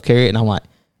made myself carry it, and I'm like,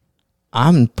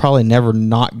 I'm probably never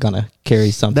not gonna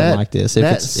carry something like this.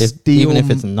 Even if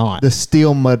it's not. the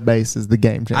steel mud base is the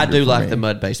game changer. I do for like me. the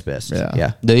mud base best. Yeah.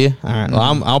 Yeah. Do you? All right.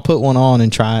 Well, I'll put one on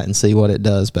and try it and see what it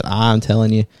does. But I'm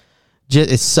telling you,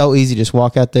 it's so easy. Just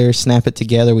walk out there, snap it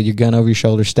together with your gun over your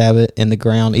shoulder, stab it in the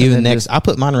ground. Even then next, I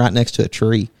put mine right next to a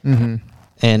tree, and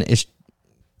it's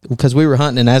because we were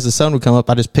hunting. And as the sun would come up,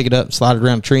 I just pick it up, slide it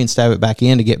around a tree, and stab it back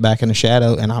in to get back in the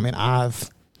shadow. And I mean, I've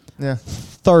Yeah.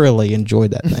 thoroughly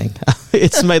enjoyed that thing.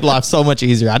 It's made life so much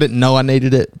easier. I didn't know I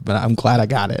needed it, but I'm glad I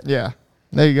got it. Yeah.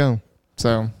 There you go.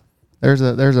 So there's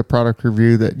a product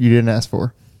review that you didn't ask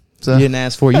for. So You didn't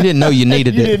ask for it. You didn't know you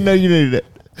needed you it. didn't know you needed it.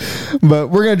 But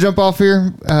we're gonna jump off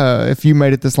here. If you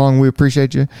made it this long, we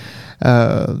appreciate you.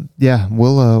 Yeah,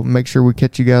 we'll make sure we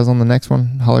catch you guys on the next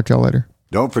one. Holler at y'all later.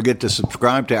 Don't forget to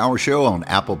subscribe to our show on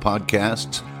Apple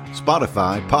Podcasts,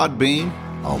 Spotify, Podbean,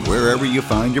 or wherever you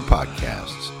find your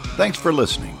podcasts. Thanks for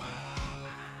listening.